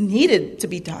 This needed to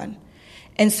be done.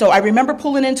 And so I remember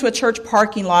pulling into a church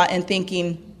parking lot and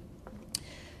thinking,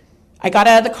 I got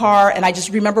out of the car and I just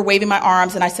remember waving my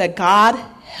arms and I said, God,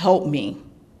 help me.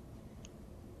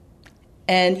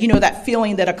 And that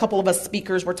feeling that a couple of us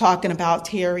speakers were talking about,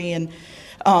 Terry and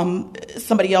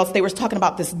somebody else, they were talking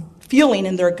about this feeling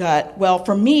in their gut. Well,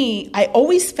 for me, I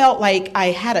always felt like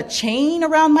I had a chain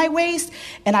around my waist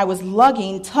and I was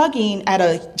tugging at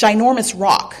a ginormous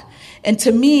rock. And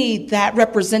to me, that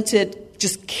represented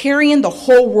just carrying the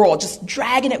whole world, just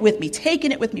dragging it with me,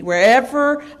 taking it with me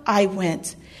wherever I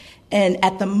went. And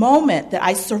at the moment that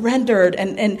I surrendered,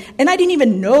 and I didn't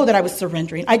even know that I was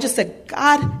surrendering, I just said,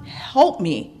 God, help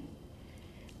me.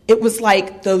 It was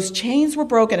like those chains were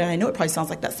broken, and I know it probably sounds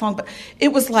like that song, but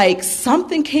it was like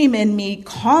something came in me,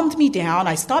 calmed me down.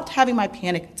 I stopped having my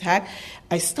panic attack.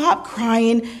 I stopped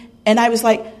crying, and I was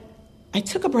like, I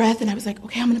took a breath, and I was like,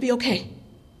 okay, I'm going to be okay.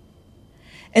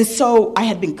 And so I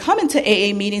had been coming to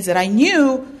AA meetings that I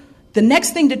knew the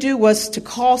next thing to do was to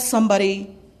call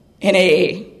somebody in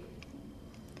AA.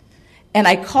 And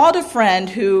I called a friend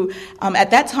who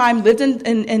at that time lived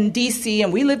in D.C.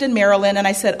 and we lived in Maryland. And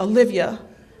I said, Olivia,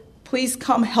 please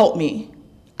come help me.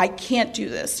 I can't do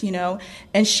this,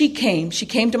 And she came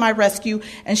to my rescue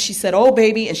and she said, oh,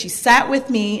 baby. And she sat with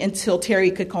me until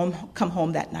Terry could come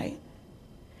home that night.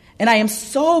 And I am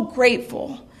so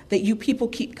grateful that you people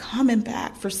keep coming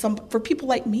back for people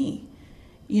like me.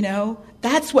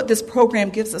 That's what this program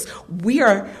gives us. We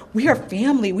are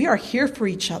family. We are here for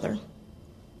each other.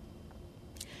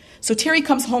 So Terry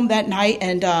comes home that night,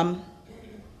 and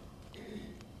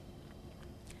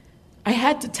I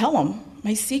had to tell him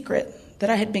my secret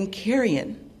that I had been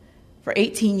carrying for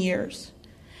 18 years.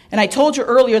 And I told you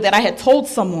earlier that I had told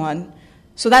someone,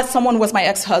 so that someone was my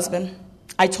ex-husband.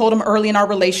 I told him early in our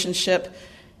relationship,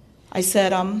 I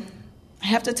said, I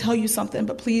have to tell you something,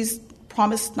 but please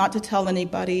promise not to tell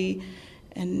anybody.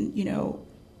 And,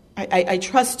 I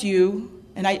trust you,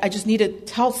 and I just need to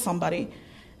tell somebody.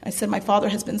 I said, my father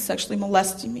has been sexually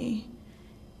molesting me.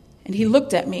 And he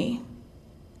looked at me,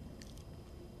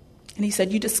 and he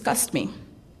said, you disgust me.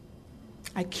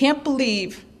 I can't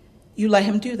believe you let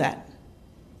him do that.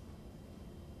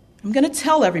 I'm going to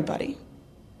tell everybody.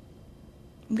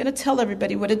 I'm going to tell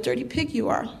everybody what a dirty pig you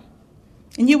are.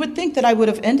 And you would think that I would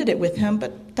have ended it with him,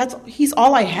 but he's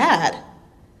all I had.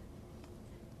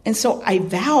 And so I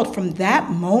vowed from that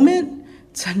moment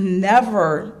to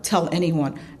never tell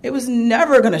anyone. It was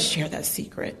never going to share that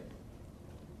secret.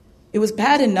 It was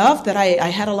bad enough that I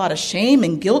had a lot of shame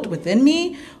and guilt within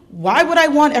me. Why would I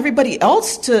want everybody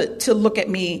else to look at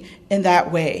me in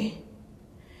that way?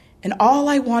 And all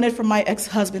I wanted from my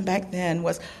ex-husband back then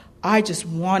was I just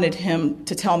wanted him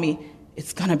to tell me,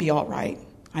 it's going to be all right.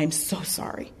 I'm so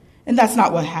sorry. And that's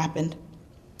not what happened.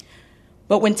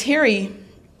 But when Terry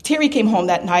came home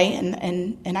that night,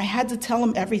 and I had to tell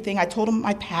him everything. I told him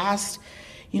my past.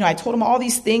 I told him all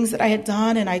these things that I had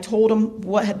done, and I told him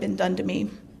what had been done to me.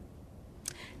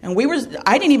 And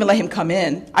I didn't even let him come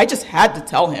in. I just had to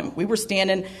tell him. We were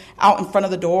standing out in front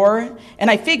of the door,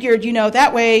 and I figured,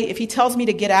 that way, if he tells me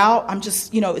to get out, I'm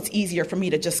just, it's easier for me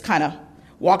to just kind of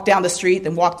walk down the street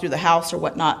than walk through the house or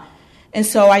whatnot. And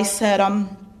so I said,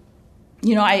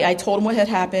 I told him what had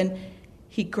happened.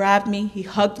 He grabbed me, he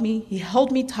hugged me, he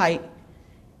held me tight,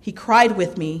 he cried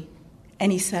with me, and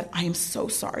he said, I am so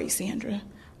sorry, Sandra.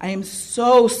 I am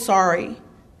so sorry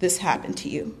this happened to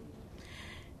you.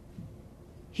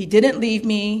 He didn't leave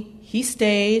me, he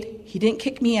stayed, he didn't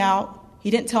kick me out,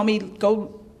 he didn't tell me,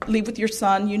 go leave with your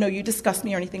son, you disgust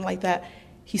me or anything like that.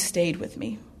 He stayed with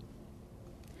me.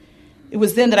 It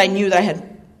was then that I knew that I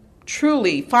had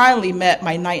truly, finally met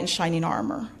my knight in shining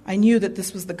armor. I knew that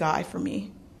this was the guy for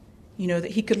me.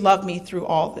 That he could love me through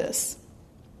all this.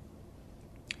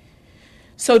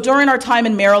 So during our time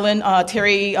in Maryland,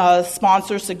 Terry's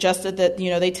sponsor suggested that,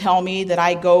 they tell me that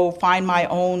I go find my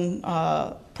own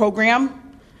program.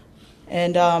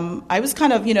 And I was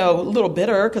kind of, a little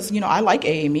bitter because, I like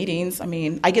AA meetings. I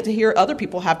mean, I get to hear other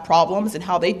people have problems and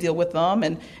how they deal with them,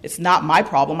 and it's not my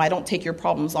problem. I don't take your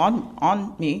problems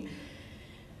on me.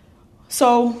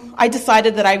 So I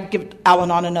decided that I'd give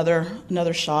Al-Anon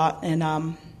another shot, and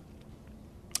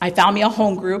I found me a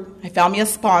home group. I found me a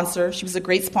sponsor. She was a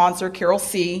great sponsor, Carol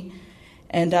C.,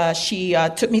 and she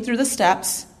took me through the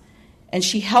steps. And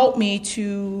she helped me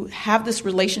to have this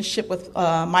relationship with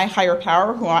my higher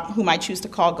power, whom I choose to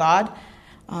call God,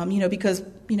 because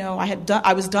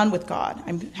I was done with God.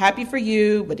 I'm happy for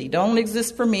you, but He don't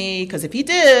exist for me. Because if He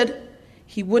did,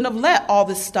 He wouldn't have let all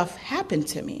this stuff happen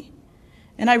to me.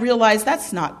 And I realized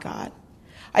that's not God.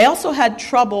 I also had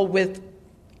trouble with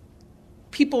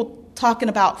people talking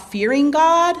about fearing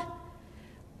God,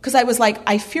 because I was like,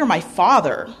 I fear my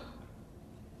Father.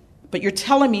 But you're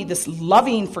telling me this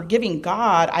loving, forgiving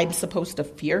God, I'm supposed to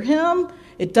fear Him?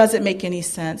 It doesn't make any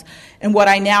sense. And what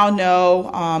I now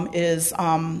know is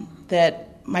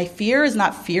that my fear is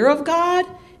not fear of God,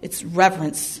 it's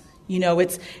reverence. He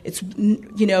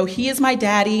is my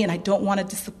daddy, and I don't want to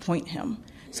disappoint Him.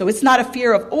 So it's not a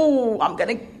fear of, I'm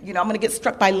gonna get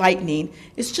struck by lightning.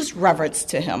 It's just reverence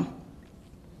to Him.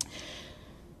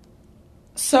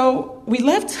 So we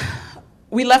left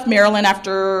Maryland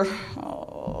after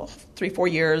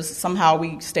 3-4 years. Somehow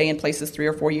we stay in places 3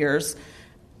 or 4 years,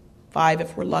 5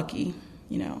 if we're lucky,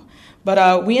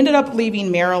 But we ended up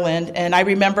leaving Maryland, and I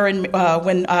remember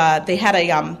when they had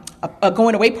a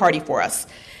going away party for us.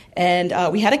 And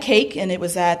we had a cake, and it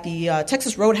was at the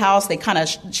Texas Roadhouse. They kind of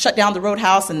shut down the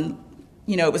Roadhouse, and,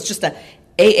 it was just a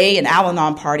AA and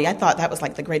Al-Anon party. I thought that was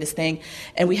like the greatest thing.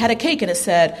 And we had a cake, and it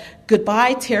said,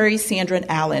 "Goodbye, Terry, Sandra, and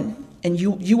Alan, and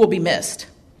you will be missed."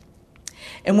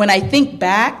 And when I think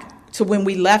back to when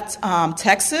we left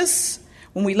Texas,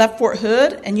 when we left Fort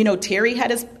Hood, and Terry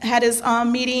had his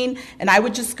meeting, and I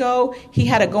would just go. He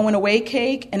had a going away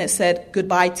cake, and it said,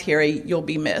 "Goodbye, Terry, you'll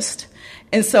be missed."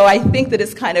 And so I think that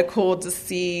it's kind of cool to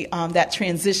see that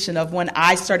transition of when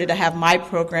I started to have my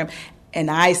program, and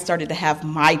I started to have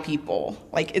my people.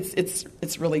 Like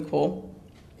it's really cool.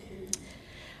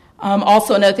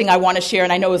 Also, another thing I want to share,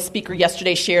 and I know a speaker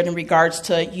yesterday shared in regards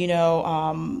to,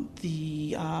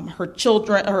 her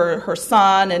children, her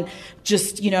son, and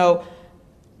just,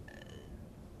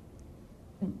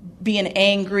 being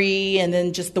angry, and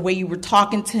then just the way you were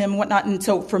talking to him and whatnot. And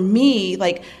so for me,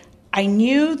 I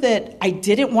knew that I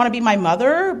didn't want to be my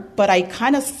mother, but I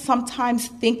kind of sometimes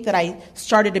think that I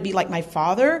started to be like my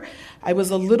father. I was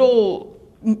a little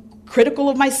critical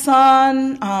of my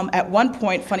son. At one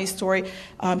point, funny story,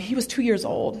 he was 2 years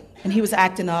old, and he was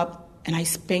acting up, and I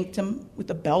spanked him with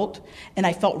a belt, and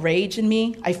I felt rage in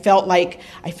me. I felt like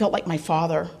my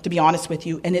father, to be honest with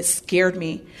you, and it scared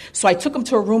me. So I took him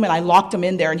to a room, and I locked him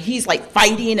in there, and he's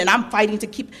fighting, and I'm fighting to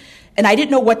keep. And I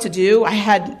didn't know what to do. I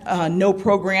had no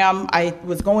program. I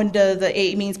was going to the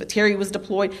AA meetings, but Terry was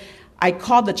deployed. I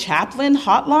called the chaplain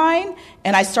hotline,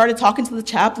 and I started talking to the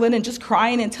chaplain and just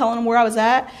crying and telling him where I was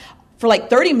at for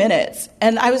 30 minutes.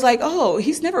 And I was like, oh,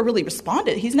 he's never really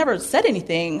responded. He's never said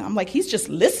anything. I'm like, he's just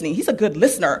listening. He's a good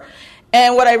listener.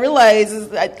 And what I realized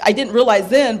is I didn't realize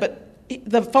then, but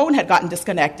the phone had gotten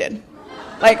disconnected.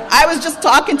 I was just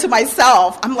talking to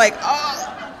myself. I'm like, oh.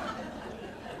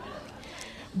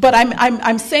 But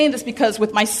I'm saying this because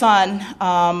with my son,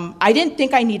 I didn't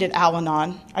think I needed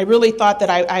Al-Anon. I really thought that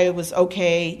I was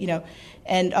okay,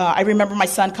 And I remember my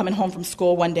son coming home from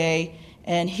school one day,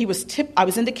 and I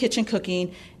was in the kitchen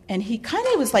cooking, and he kind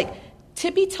of was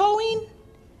tippy-toeing,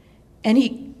 and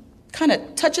he kind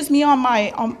of touches me on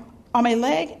my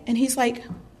leg, and he's like,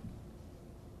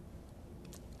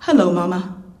 "Hello,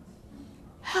 Mama.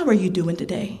 How are you doing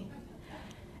today?"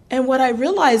 And what I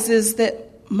realized is that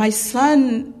my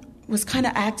son was kind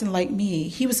of acting like me.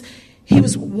 He was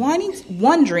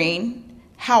wondering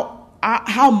how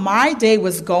my day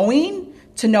was going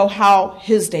to know how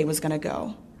his day was going to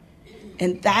go.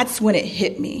 And that's when it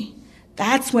hit me.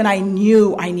 That's when I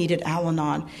knew I needed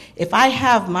Al-Anon. If I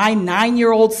have my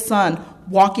 9-year-old son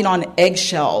walking on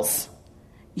eggshells,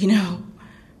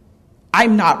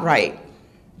 I'm not right.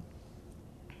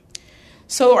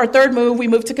 So our third move, we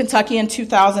moved to Kentucky in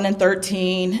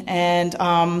 2013, and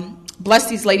bless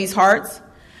these ladies' hearts.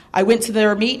 I went to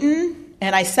their meeting,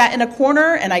 and I sat in a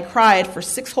corner, and I cried for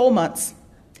 6 whole months.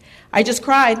 I just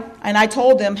cried, and I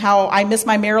told them how I miss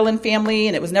my Maryland family,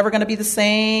 and it was never going to be the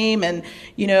same, and,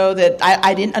 that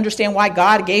I didn't understand why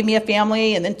God gave me a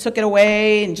family and then took it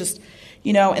away, and just,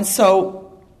 and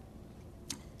so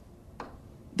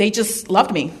they just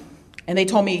loved me, and they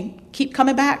told me, keep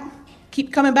coming back,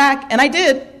 and I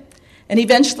did. And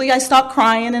eventually I stopped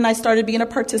crying and I started being a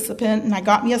participant and I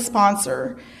got me a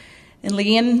sponsor. And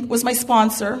Leanne was my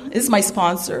sponsor, is my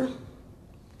sponsor,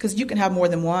 because you can have more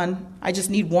than one. I just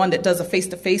need one that does a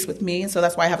face-to-face with me, and so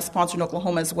that's why I have a sponsor in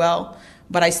Oklahoma as well.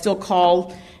 But I still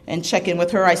call and check in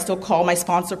with her. I still call my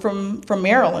sponsor from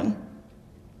Maryland.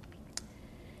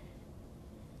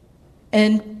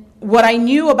 And what I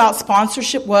knew about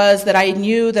sponsorship was that I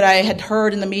knew that I had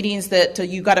heard in the meetings that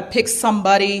you got to pick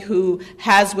somebody who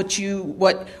has what you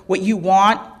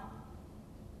want.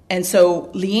 And so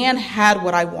Leanne had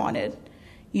what I wanted.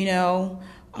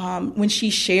 When she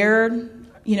shared,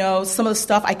 some of the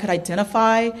stuff I could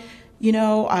identify.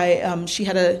 She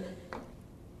had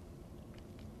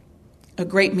a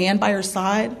great man by her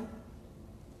side,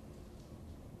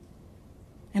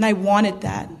 and I wanted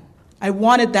that. I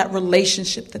wanted that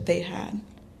relationship that they had.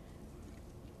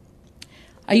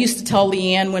 I used to tell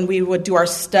Leanne when we would do our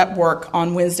step work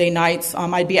on Wednesday nights,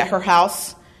 I'd be at her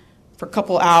house for a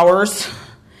couple hours,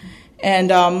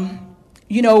 and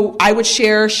I would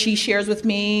share, she shares with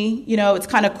me. It's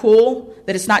kind of cool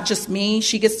that it's not just me.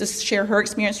 She gets to share her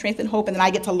experience, strength, and hope, and then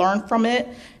I get to learn from it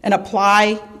and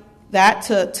apply that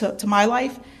to my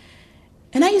life.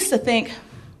 And I used to think,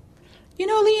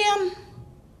 Leanne,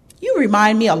 you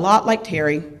remind me a lot like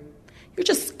Terry. You're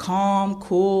just calm,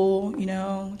 cool,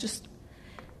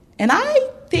 And I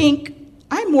think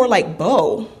I'm more like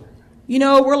Bo.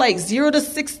 We're like 0 to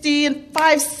 60 in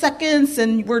 5 seconds,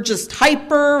 and we're just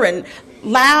hyper and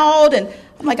loud. And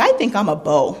I'm like, I think I'm a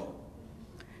Bo.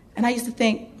 And I used to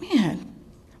think, man,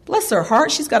 bless her heart,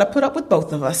 she's got to put up with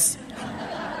both of us.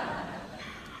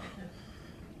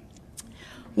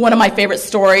 One of my favorite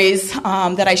stories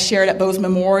that I shared at Bo's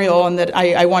memorial and that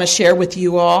I want to share with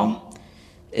you all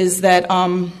is that,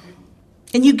 and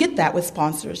you get that with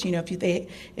sponsors,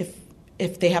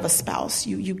 if they have a spouse,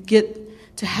 you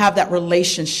get to have that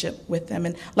relationship with them.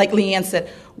 And like Leanne said,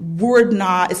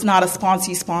 it's not a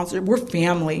sponsor, we're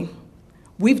family.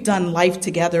 We've done life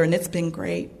together and it's been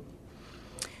great.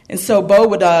 And so Bo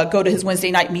would go to his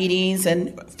Wednesday night meetings,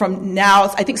 and from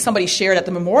now, I think somebody shared at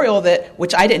the memorial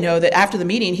which I didn't know, that after the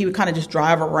meeting, he would kind of just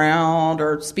drive around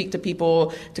or speak to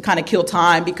people to kind of kill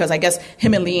time, because I guess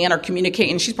him and Leanne are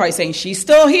communicating. She's probably saying, she's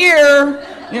still here,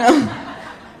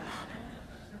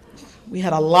 We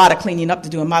had a lot of cleaning up to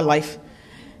do in my life.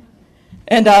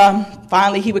 And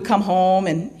finally, he would come home,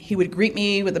 and he would greet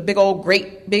me with a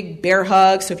great big bear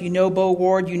hug. So if you know Bo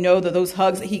Ward, you know that those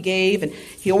hugs that he gave. And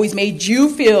he always made you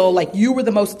feel like you were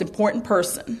the most important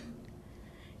person.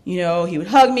 He would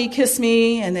hug me, kiss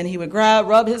me, and then he would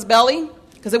rub his belly,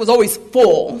 because it was always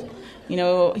full.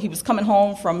 He was coming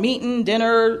home from meeting,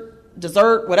 dinner,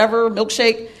 dessert, whatever,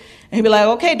 milkshake. And he'd be like,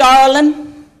 okay,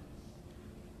 darling,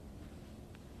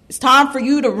 it's time for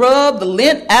you to rub the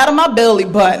lint out of my belly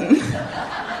button.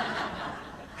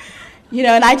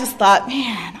 And I just thought,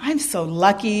 man, I'm so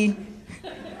lucky.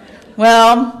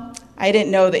 Well, I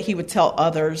didn't know that he would tell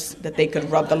others that they could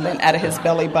rub the lint out of his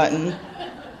belly button.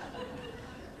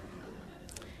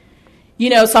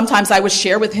 Sometimes I would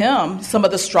share with him some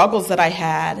of the struggles that I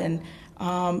had, and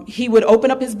he would open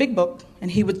up his big book,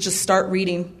 and he would just start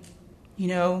reading.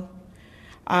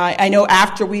 I know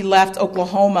after we left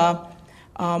Oklahoma,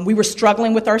 we were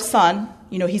struggling with our son.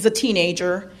 He's a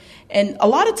teenager, and a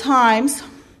lot of times,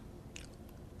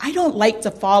 I don't like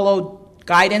to follow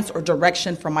guidance or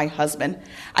direction from my husband.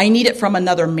 I need it from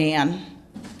another man.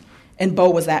 And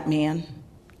Bo was that man.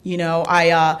 We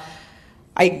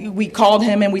called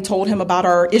him and we told him about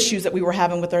our issues that we were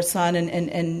having with our son.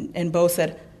 And Bo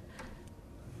said,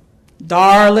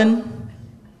 darling,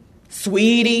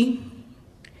 sweetie,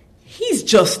 he's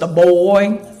just a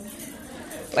boy.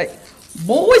 Like,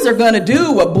 boys are going to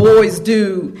do what boys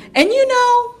do. And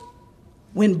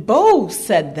when Bo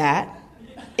said that,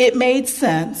 it made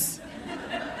sense.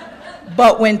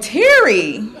 But when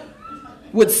Terry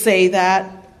would say that,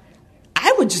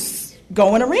 I would just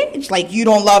go in a rage. Like, you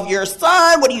don't love your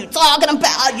son. What are you talking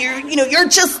about? You're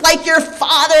just like your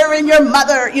father and your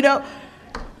mother,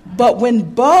 But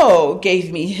when Bo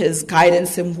gave me his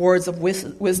guidance and words of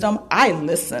wisdom, I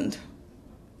listened.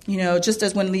 Just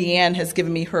as when Leanne has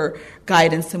given me her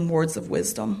guidance and words of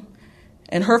wisdom.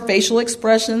 And her facial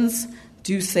expressions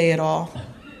do say it all.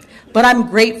 But I'm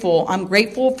grateful. I'm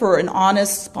grateful for an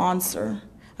honest sponsor.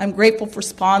 I'm grateful for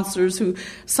sponsors who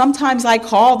sometimes I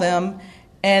call them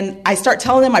and I start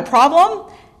telling them my problem,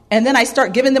 and then I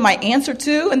start giving them my answer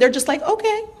too, and they're just like,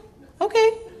 okay.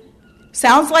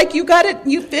 Sounds like you got it,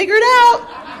 you figured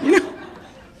out.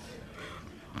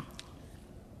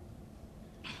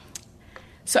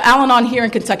 So Al-Anon here in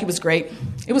Kentucky was great.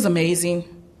 It was amazing.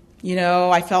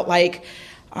 I felt like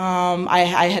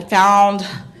I had found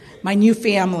my new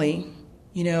family.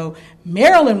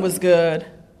 Maryland was good,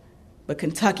 but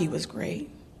Kentucky was great.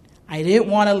 I didn't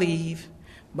want to leave,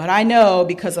 but I know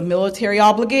because of military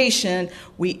obligation,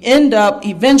 we end up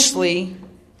eventually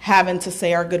having to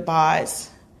say our goodbyes.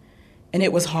 And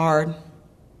it was hard.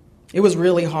 It was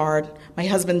really hard. My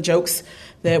husband jokes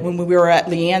that when we were at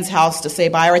Leanne's house to say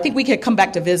bye, or I think we could come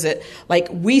back to visit,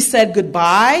 we said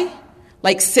goodbye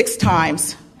 6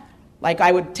 times.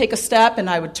 I would take a step and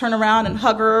I would turn around and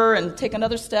hug her and take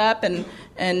another step and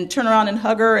turn around and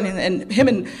hug her. And him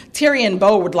and Terry and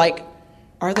Bo would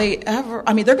are they ever,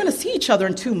 they're going to see each other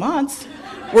in 2 months.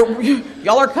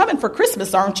 Y'all are coming for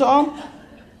Christmas, aren't y'all?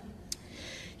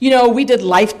 We did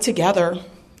life together.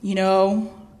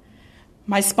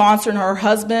 My sponsor and her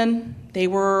husband, they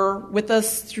were with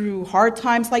us through hard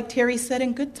times, like Terry said,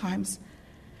 and good times.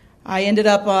 I ended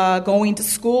up going to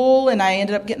school, and I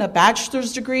ended up getting a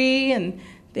bachelor's degree, and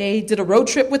they did a road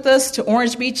trip with us to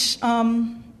Orange Beach,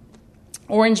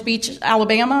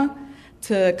 Alabama,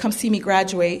 to come see me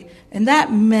graduate. And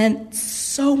that meant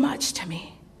so much to me.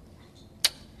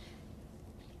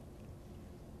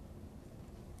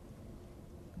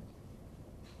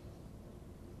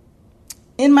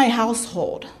 In my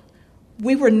household,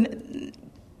 I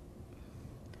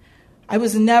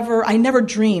never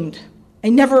dreamed.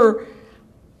 The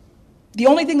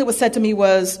only thing that was said to me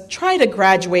was, try to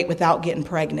graduate without getting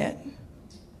pregnant.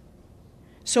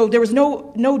 So there was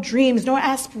no dreams, no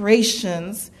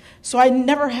aspirations. So I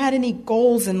never had any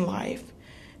goals in life.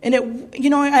 And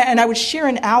and I would share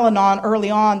in Al-Anon early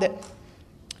on that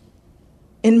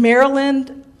in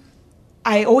Maryland,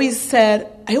 I always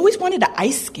wanted to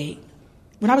ice skate.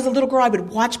 When I was a little girl, I would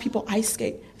watch people ice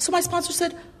skate. So my sponsor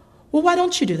said, well, why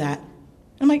don't you do that?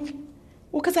 I'm like,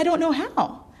 well, because I don't know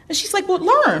how. And she's like, well,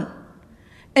 learn.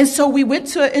 And so we went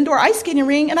to an indoor ice skating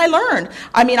ring, and I learned.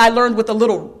 I learned with a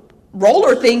little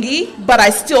roller thingy, but I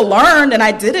still learned, and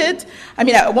I did it.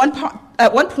 At one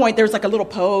point, there was a little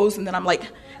pose, and then I'm like,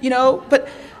 But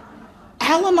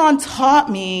Al-Anon taught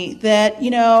me that,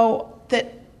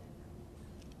 that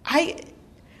I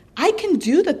can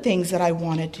do the things that I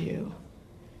want to do.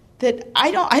 That I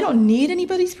don't need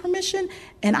anybody's permission,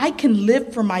 and I can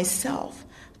live for myself.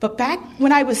 But back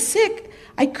when I was sick,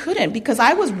 I couldn't because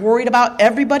I was worried about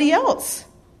everybody else.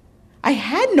 I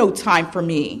had no time for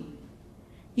me.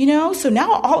 So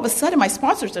now all of a sudden my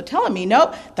sponsors are telling me,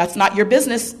 no, that's not your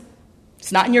business.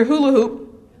 It's not in your hula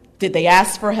hoop. Did they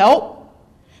ask for help?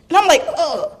 And I'm like,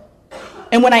 ugh.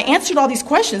 And when I answered all these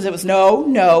questions, it was no,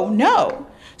 no, no.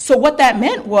 So what that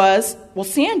meant was, well,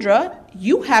 Sandra,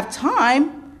 you have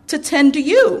time to tend to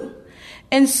you.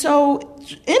 And so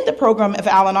in the program of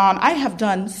Al-Anon, I have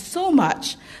done so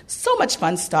much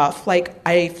fun stuff.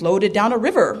 I floated down a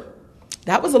river.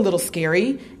 That was a little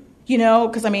scary,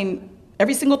 because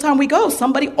every single time we go,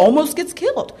 somebody almost gets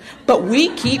killed. But we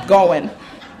keep going.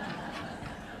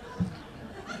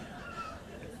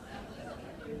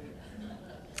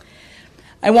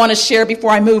 I want to share before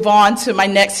I move on to my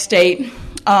next state.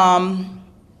 I'm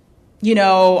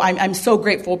so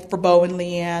grateful for Bo and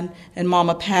Leanne and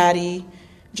Mama Patty,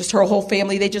 just her whole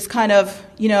family. They just kind of,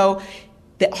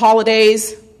 the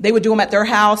holidays, they would do them at their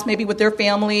house, maybe with their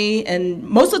family. And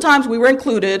most of the times we were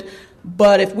included.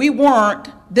 But if we weren't,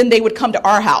 then they would come to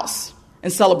our house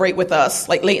and celebrate with us,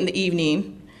 late in the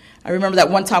evening. I remember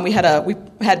that one time we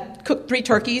had cooked 3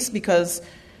 turkeys because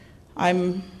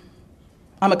I'm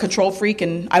a control freak,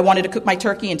 and I wanted to cook my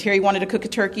turkey, and Terry wanted to cook a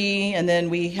turkey, and then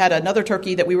we had another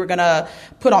turkey that we were going to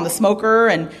put on the smoker,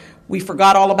 and we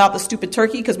forgot all about the stupid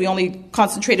turkey because we only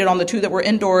concentrated on the 2 that were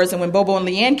indoors, and when Bobo and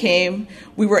Leanne came,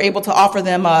 we were able to offer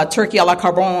them turkey a la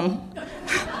carbone.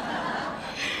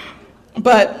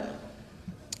 But,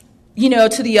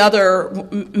 to the other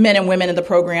men and women in the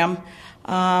program,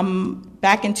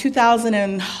 back in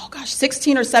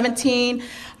 2016 or 17,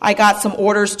 I got some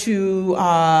orders to,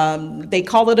 they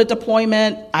call it a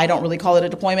deployment. I don't really call it a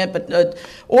deployment, but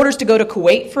orders to go to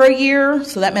Kuwait for a year.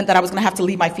 So that meant that I was going to have to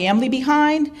leave my family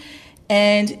behind.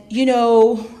 And,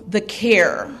 the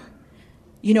care.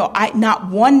 Not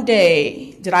one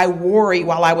day did I worry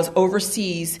while I was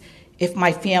overseas if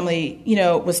my family,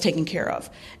 was taken care of.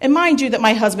 And mind you that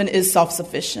my husband is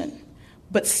self-sufficient,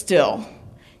 but still.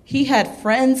 He had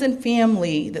friends and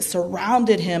family that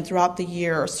surrounded him throughout the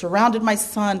year, surrounded my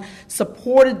son,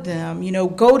 supported them,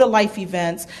 go to life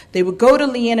events. They would go to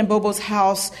Leanne and Bobo's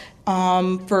house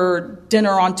for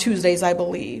dinner on Tuesdays, I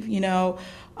believe.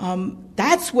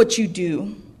 That's what you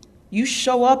do. You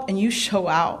show up and you show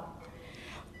out.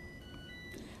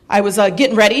 I was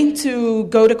getting ready to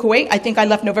go to Kuwait. I think I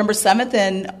left November 7th,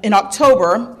 and in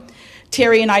October,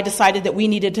 Terry and I decided that we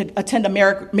needed to attend a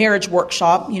marriage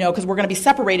workshop, because we're going to be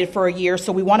separated for a year,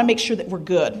 so we want to make sure that we're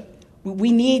good.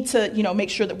 We need to, make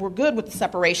sure that we're good with the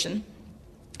separation.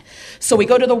 So we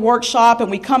go to the workshop and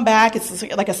we come back. It's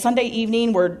like a Sunday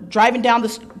evening. We're driving down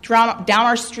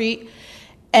our street,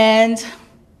 and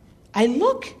I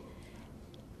look,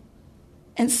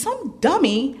 and some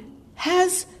dummy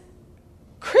has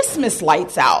Christmas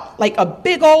lights out, like a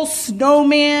big old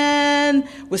snowman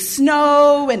with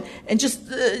snow and just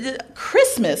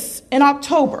Christmas in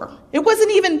October. It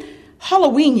wasn't even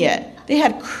Halloween yet. They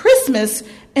had Christmas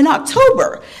in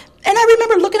October. And I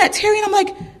remember looking at Terry and I'm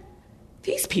like,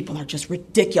 these people are just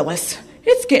ridiculous.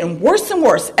 It's getting worse and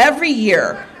worse every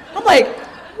year. I'm like,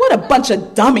 what a bunch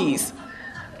of dummies.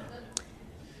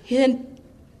 He then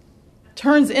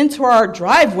turns into our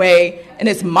driveway and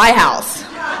it's my house.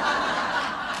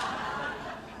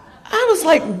 I was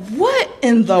like, what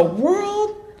in the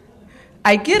world?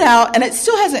 I get out, and it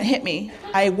still hasn't hit me.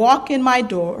 I walk in my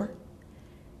door,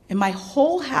 and my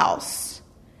whole house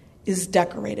is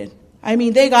decorated. I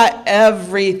mean, they got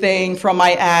everything from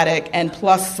my attic and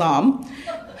plus some.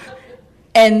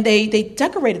 And they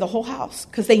decorated the whole house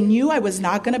because they knew I was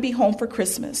not going to be home for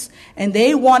Christmas. And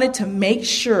they wanted to make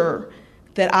sure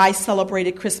that I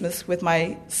celebrated Christmas with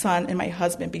my son and my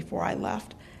husband before I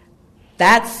left.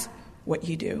 That's what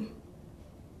you do.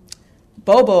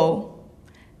 Bobo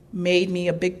made me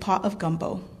a big pot of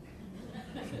gumbo.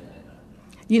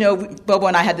 Bobo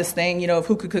and I had this thing, of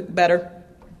who could cook better.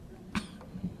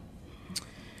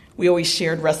 We always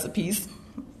shared recipes.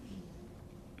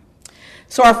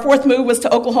 So our fourth move was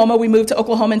to Oklahoma. We moved to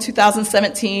Oklahoma in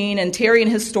 2017, and Terry, in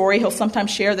his story, he'll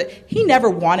sometimes share that he never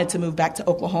wanted to move back to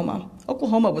Oklahoma.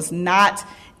 Oklahoma was not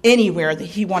anywhere that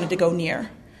he wanted to go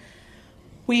near.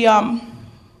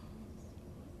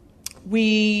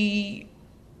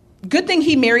 Good thing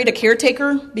he married a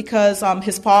caretaker because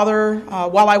his father,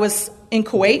 while I was in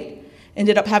Kuwait,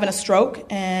 ended up having a stroke,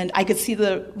 and I could see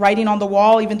the writing on the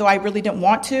wall, even though I really didn't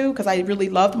want to because I really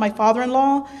loved my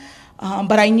father-in-law.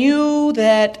 But I knew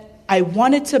that I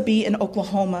wanted to be in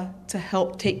Oklahoma to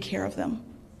help take care of them.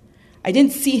 I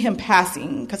didn't see him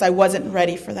passing because I wasn't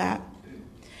ready for that.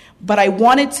 But I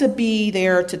wanted to be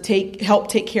there to help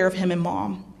take care of him and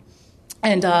Mom.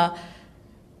 And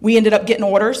we ended up getting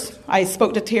orders. I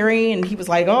spoke to Terry, and he was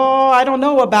like, oh, I don't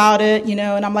know about it,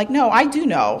 And I'm like, no, I do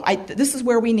know. This is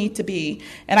where we need to be.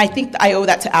 And I think I owe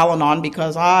that to Al-Anon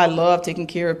because I love taking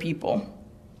care of people.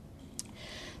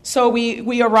 So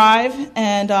we arrive,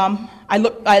 and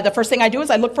the first thing I do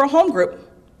is I look for a home group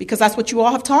because that's what you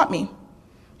all have taught me.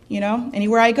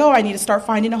 Anywhere I go, I need to start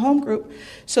finding a home group.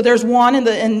 So there's one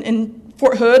in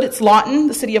Fort Hood. It's Lawton,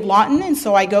 the city of Lawton. And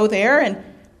so I go there, and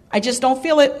I just don't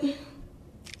feel it.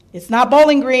 It's not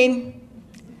Bowling Green.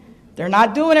 They're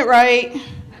not doing it right,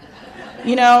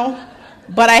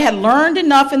 But I had learned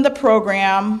enough in the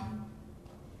program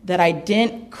that I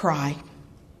didn't cry.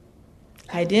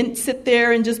 I didn't sit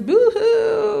there and just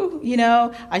boo-hoo,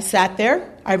 I sat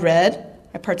there, I read,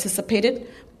 I participated,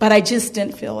 but I just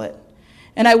didn't feel it.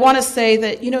 And I want to say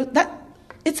that, that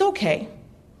it's okay.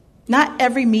 Not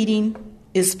every meeting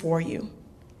is for you.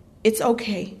 It's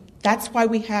okay. That's why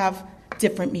we have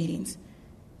different meetings.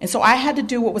 And so I had to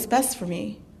do what was best for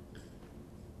me.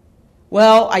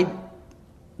 Well,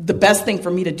 the best thing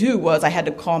for me to do was I had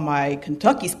to call my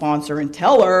Kentucky sponsor and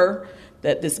tell her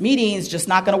that this meeting is just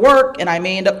not going to work, and I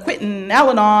may end up quitting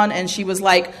Al-Anon. And she was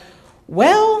like,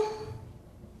 well,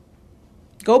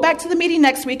 go back to the meeting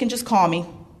next week and just call me.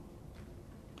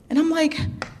 And I'm like,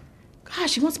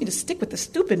 gosh, she wants me to stick with the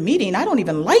stupid meeting. I don't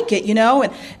even like it,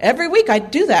 And every week I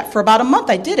do that. For about a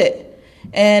month I did it.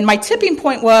 And my tipping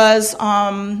point was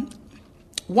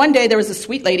one day there was a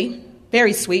sweet lady,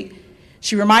 very sweet.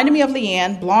 She reminded me of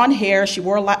Leanne, blonde hair. She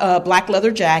wore a black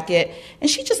leather jacket, and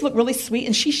she just looked really sweet,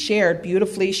 and she shared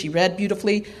beautifully. She read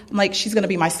beautifully. I'm like, she's going to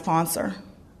be my sponsor.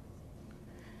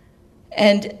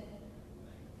 And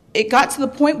it got to the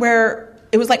point where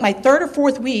it was like my third or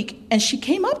fourth week, and she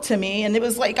came up to me, and it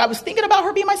was like I was thinking about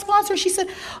her being my sponsor. She said,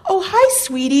 oh, hi,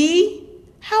 sweetie.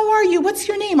 How are you? What's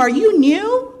your name? Are you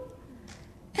new?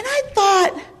 And I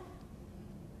thought,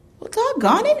 well,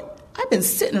 doggone it, I've been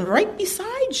sitting right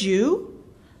beside you.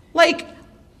 Like,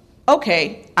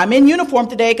 okay, I'm in uniform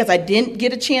today because I didn't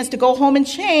get a chance to go home and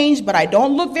change, but I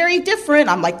don't look very different.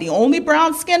 I'm like the only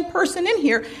brown-skinned person in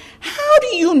here. How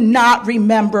do you not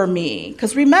remember me?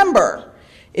 Because remember,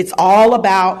 it's all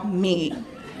about me.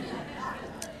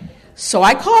 So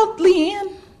I called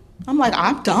Leanne. I'm like,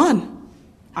 I'm done.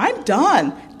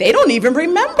 They don't even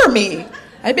remember me.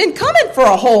 I've been coming for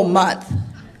a whole month.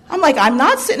 I'm like, I'm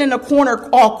not sitting in a corner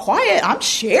all quiet. I'm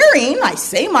sharing. I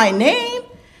say my name.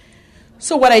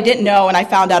 So what I didn't know, and I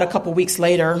found out a couple weeks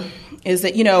later, is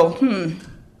that,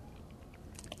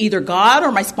 either God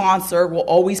or my sponsor will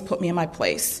always put me in my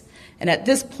place. And at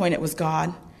this point, it was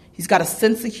God. He's got a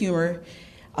sense of humor.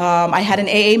 I had an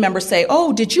AA member say,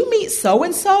 "Oh, did you meet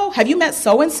so-and-so? Have you met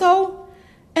so-and-so?"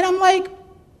 And I'm like,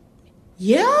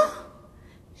 "Yeah."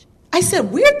 I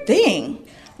said, "Weird thing."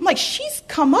 I'm like, she's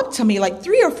come up to me like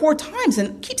 3 or 4 times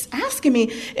and keeps asking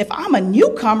me if I'm a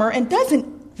newcomer and doesn't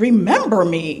remember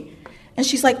me. And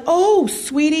she's like, "Oh,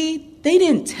 sweetie, they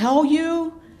didn't tell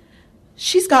you?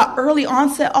 She's got early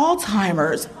onset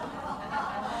Alzheimer's."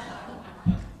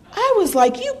 I was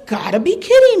like, "You gotta be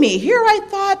kidding me." Here I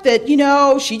thought that,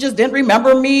 she just didn't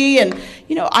remember me. And,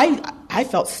 I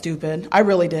felt stupid. I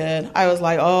really did. I was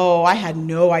like, oh, I had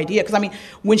no idea. Because,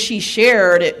 when she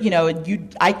shared it,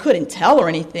 I couldn't tell her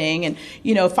anything. And,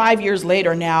 5 years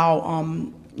later now,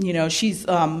 she's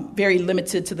very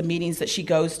limited to the meetings that she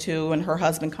goes to, and her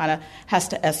husband kind of has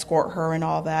to escort her and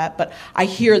all that. But I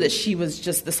hear that she was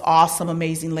just this awesome,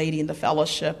 amazing lady in the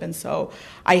fellowship. And so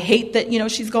I hate that,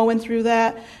 she's going through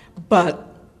that. But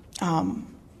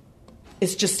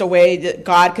it's just a way that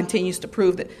God continues to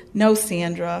prove that, no,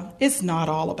 Sandra, it's not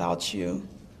all about you.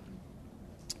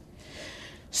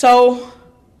 So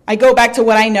I go back to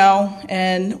what I know,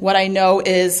 and what I know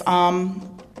is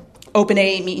open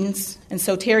AA meetings. And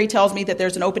so Terry tells me that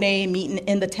there's an open AA meeting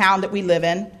in the town that we live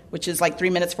in, which is like 3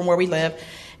 minutes from where we live.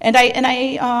 And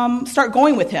I start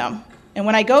going with him. And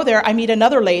when I go there, I meet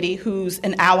another lady who's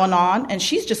an Al-Anon, and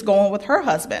she's just going with her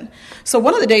husband. So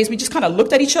one of the days, we just kind of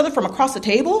looked at each other from across the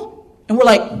table, and we're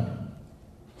like,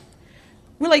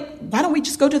 why don't we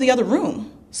just go to the other room?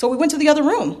 So we went to the other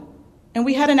room, and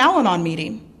we had an Al-Anon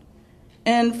meeting.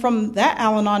 And from that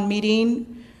Al-Anon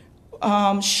meeting,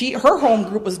 her home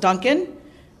group was Duncan.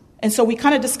 And so we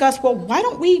kind of discussed, well, why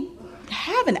don't we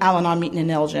have an Al-Anon meeting in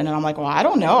Elgin? And I'm like, well, I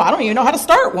don't know. I don't even know how to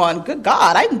start one. Good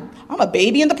God, I'm a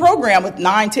baby in the program with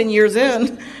 9-10 years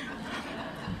in.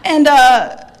 And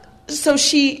so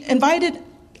she invited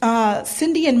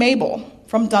Cindy and Mabel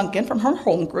from Duncan, from her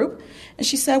home group. And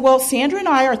she said, well, Sandra and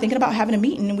I are thinking about having a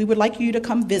meeting, and we would like you to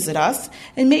come visit us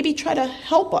and maybe try to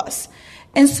help us.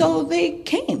 And so they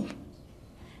came.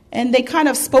 And they kind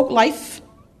of spoke life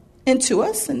into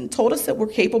us and told us that we're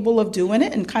capable of doing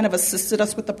it and kind of assisted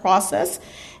us with the process.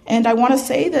 And I want to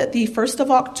say that the 1st of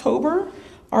October,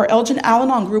 our Elgin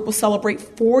Al-Anon group will celebrate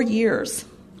 4 years.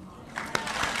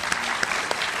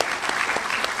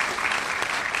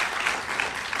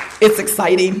 It's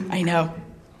exciting, I know.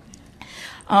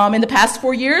 In the past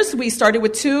 4 years, we started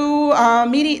with two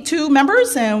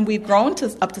members, and we've grown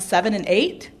to up to 7 and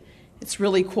 8. It's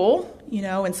really cool,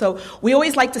 and so we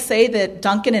always like to say that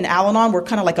Duncan and Al-Anon were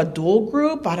kind of like a dual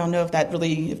group. I don't know if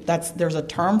there's a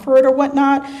term for it or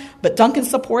whatnot, but Duncan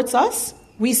supports us.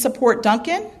 We support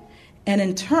Duncan, and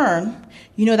in turn,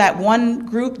 that one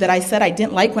group that I said I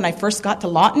didn't like when I first got to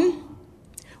Lawton,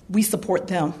 we support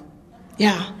them.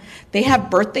 Yeah, they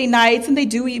have birthday nights and they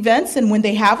do events, and when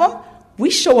they have them, we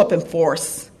show up in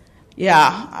force.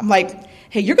 Yeah, I'm like,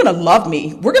 hey, you're going to love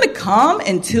me. We're going to come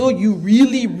until you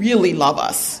really, really love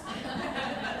us.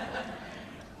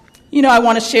 I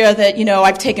want to share that,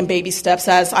 I've taken baby steps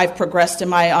as I've progressed in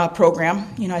my program.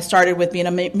 I started with being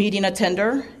a meeting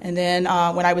attender, and then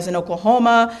when I was in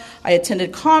Oklahoma, I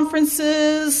attended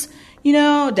conferences,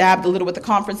 dabbed a little with the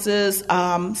conferences.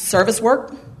 Service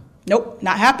work, nope,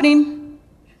 not happening.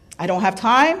 I don't have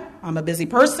time. I'm a busy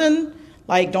person.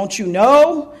 Like, don't you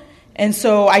know? And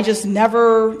so I just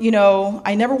never,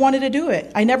 I never wanted to do it.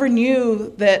 I never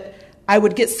knew that I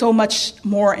would get so much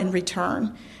more in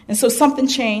return. And so something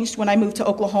changed when I moved to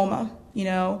Oklahoma.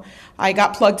 I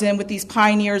got plugged in with these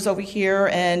pioneers over here,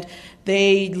 and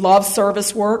they love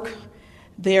service work.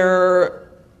 They're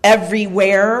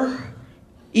everywhere.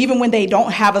 Even when they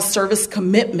don't have a service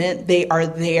commitment, they are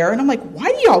there. And I'm like,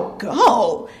 why do y'all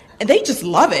go? And they just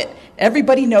love it.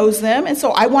 Everybody knows them, and so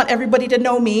I want everybody to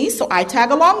know me, so I tag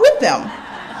along with them.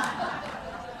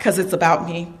 Because it's about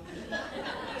me.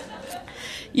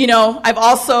 I've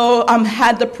also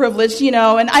had the privilege,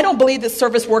 and I don't believe that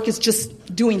service work is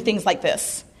just doing things like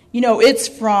this. It's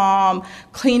from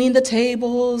cleaning the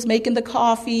tables, making the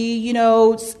coffee,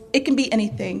 it can be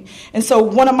anything. And so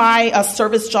one of my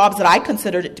service jobs that I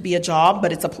considered it to be a job,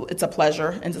 but it's a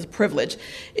pleasure and it's a privilege,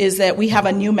 is that we have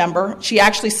a new member. She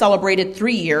actually celebrated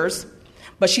 3 years,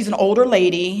 but she's an older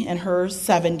lady in her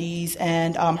 70s,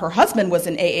 and her husband was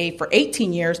in AA for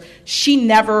 18 years. She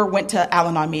never went to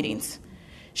Al-Anon meetings.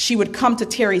 She would come to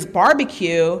Terry's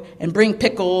barbecue and bring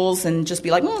pickles and just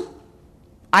be like,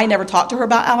 I never talked to her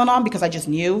about Al-Anon because I just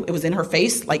knew it was in her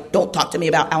face, like, don't talk to me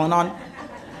about Al-Anon.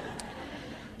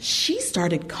 She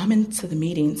started coming to the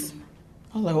meetings,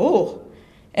 I was like, oh.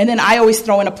 And then I always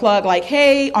throw in a plug like,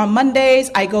 hey, on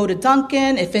Mondays, I go to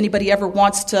Dunkin'. If anybody ever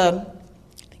wants to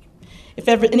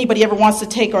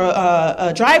take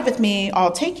a drive with me,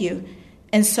 I'll take you.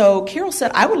 And so Carol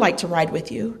said, I would like to ride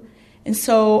with you. And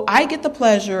so I get the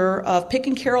pleasure of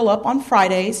picking Carol up on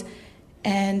Fridays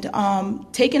and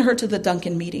taking her to the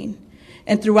Dunkin' meeting.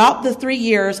 And throughout the 3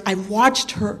 years, I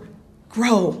watched her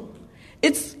grow.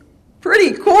 It's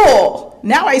pretty cool.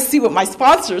 Now I see what my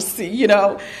sponsors see, you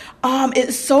know.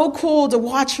 It's so cool to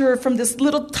watch her from this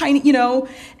little tiny, you know.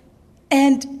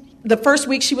 And the first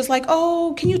week she was like,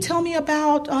 oh, can you tell me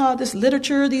about this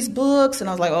literature, these books? And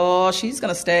I was like, oh, she's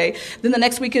going to stay. Then the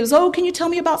next week it was, oh, can you tell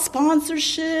me about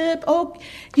sponsorship? Oh,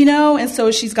 you know, and so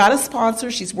she's got a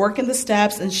sponsor. She's working the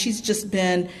steps, and she's just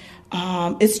been,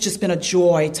 it's just been a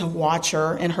joy to watch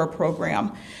her in her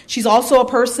program. She's also a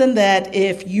person that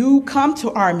if you come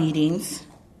to our meetings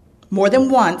more than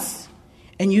once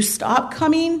and you stop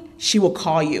coming, she will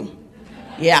call you.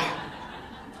 Yeah.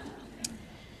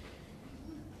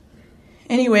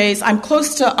 Anyways, I'm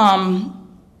close to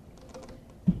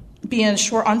being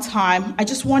short on time. I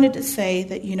just wanted to say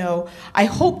that, you know, I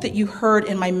hope that you heard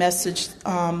in my message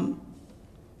the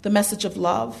message of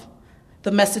love,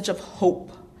 the message of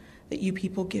hope that you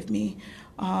people give me.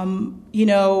 You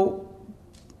know,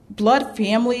 blood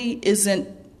family isn't,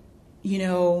 you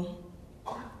know,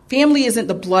 family isn't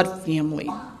the blood family.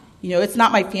 You know, it's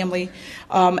not my family.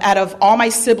 Out of all my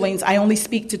siblings, I only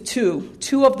speak to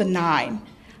two of the 9.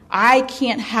 I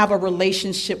can't have a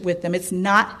relationship with them. It's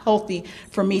not healthy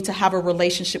for me to have a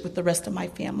relationship with the rest of my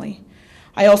family.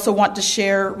 I also want to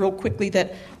share real quickly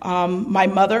that my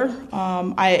mother,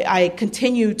 I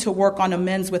continue to work on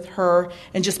amends with her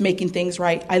and just making things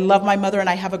right. I love my mother, and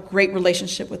I have a great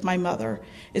relationship with my mother.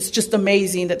 It's just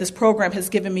amazing that this program has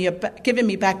given me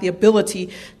back the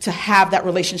ability to have that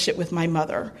relationship with my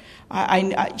mother.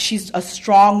 She's a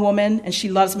strong woman, and she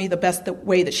loves me the best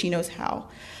way that she knows how.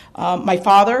 My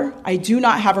father, I do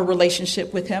not have a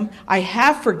relationship with him. I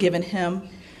have forgiven him,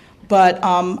 but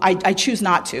I choose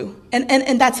not to.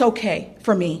 And that's okay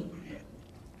for me.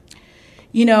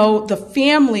 You know, the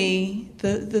family,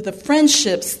 the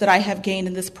friendships that I have gained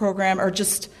in this program are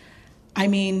just, I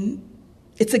mean,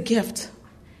 it's a gift.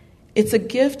 It's a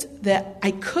gift that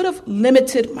I could have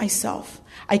limited myself.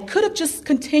 I could have just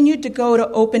continued to go to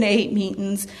Open 8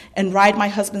 meetings and ride my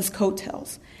husband's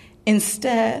coattails.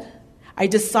 Instead, I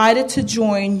decided to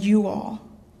join you all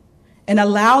and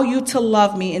allow you to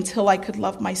love me until I could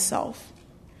love myself.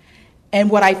 And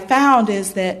what I found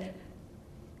is that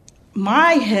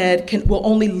my head will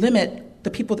only limit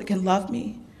the people that can love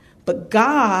me, but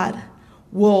God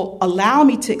will allow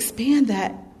me to expand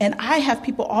that. And I have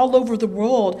people all over the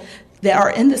world that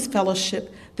are in this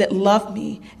fellowship that love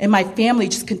me, and my family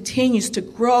just continues to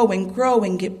grow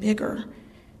and get bigger.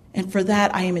 And for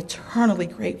that, I am eternally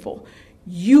grateful.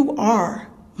 You are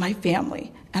my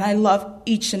family, and I love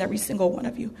each and every single one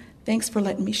of you. Thanks for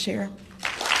letting me share.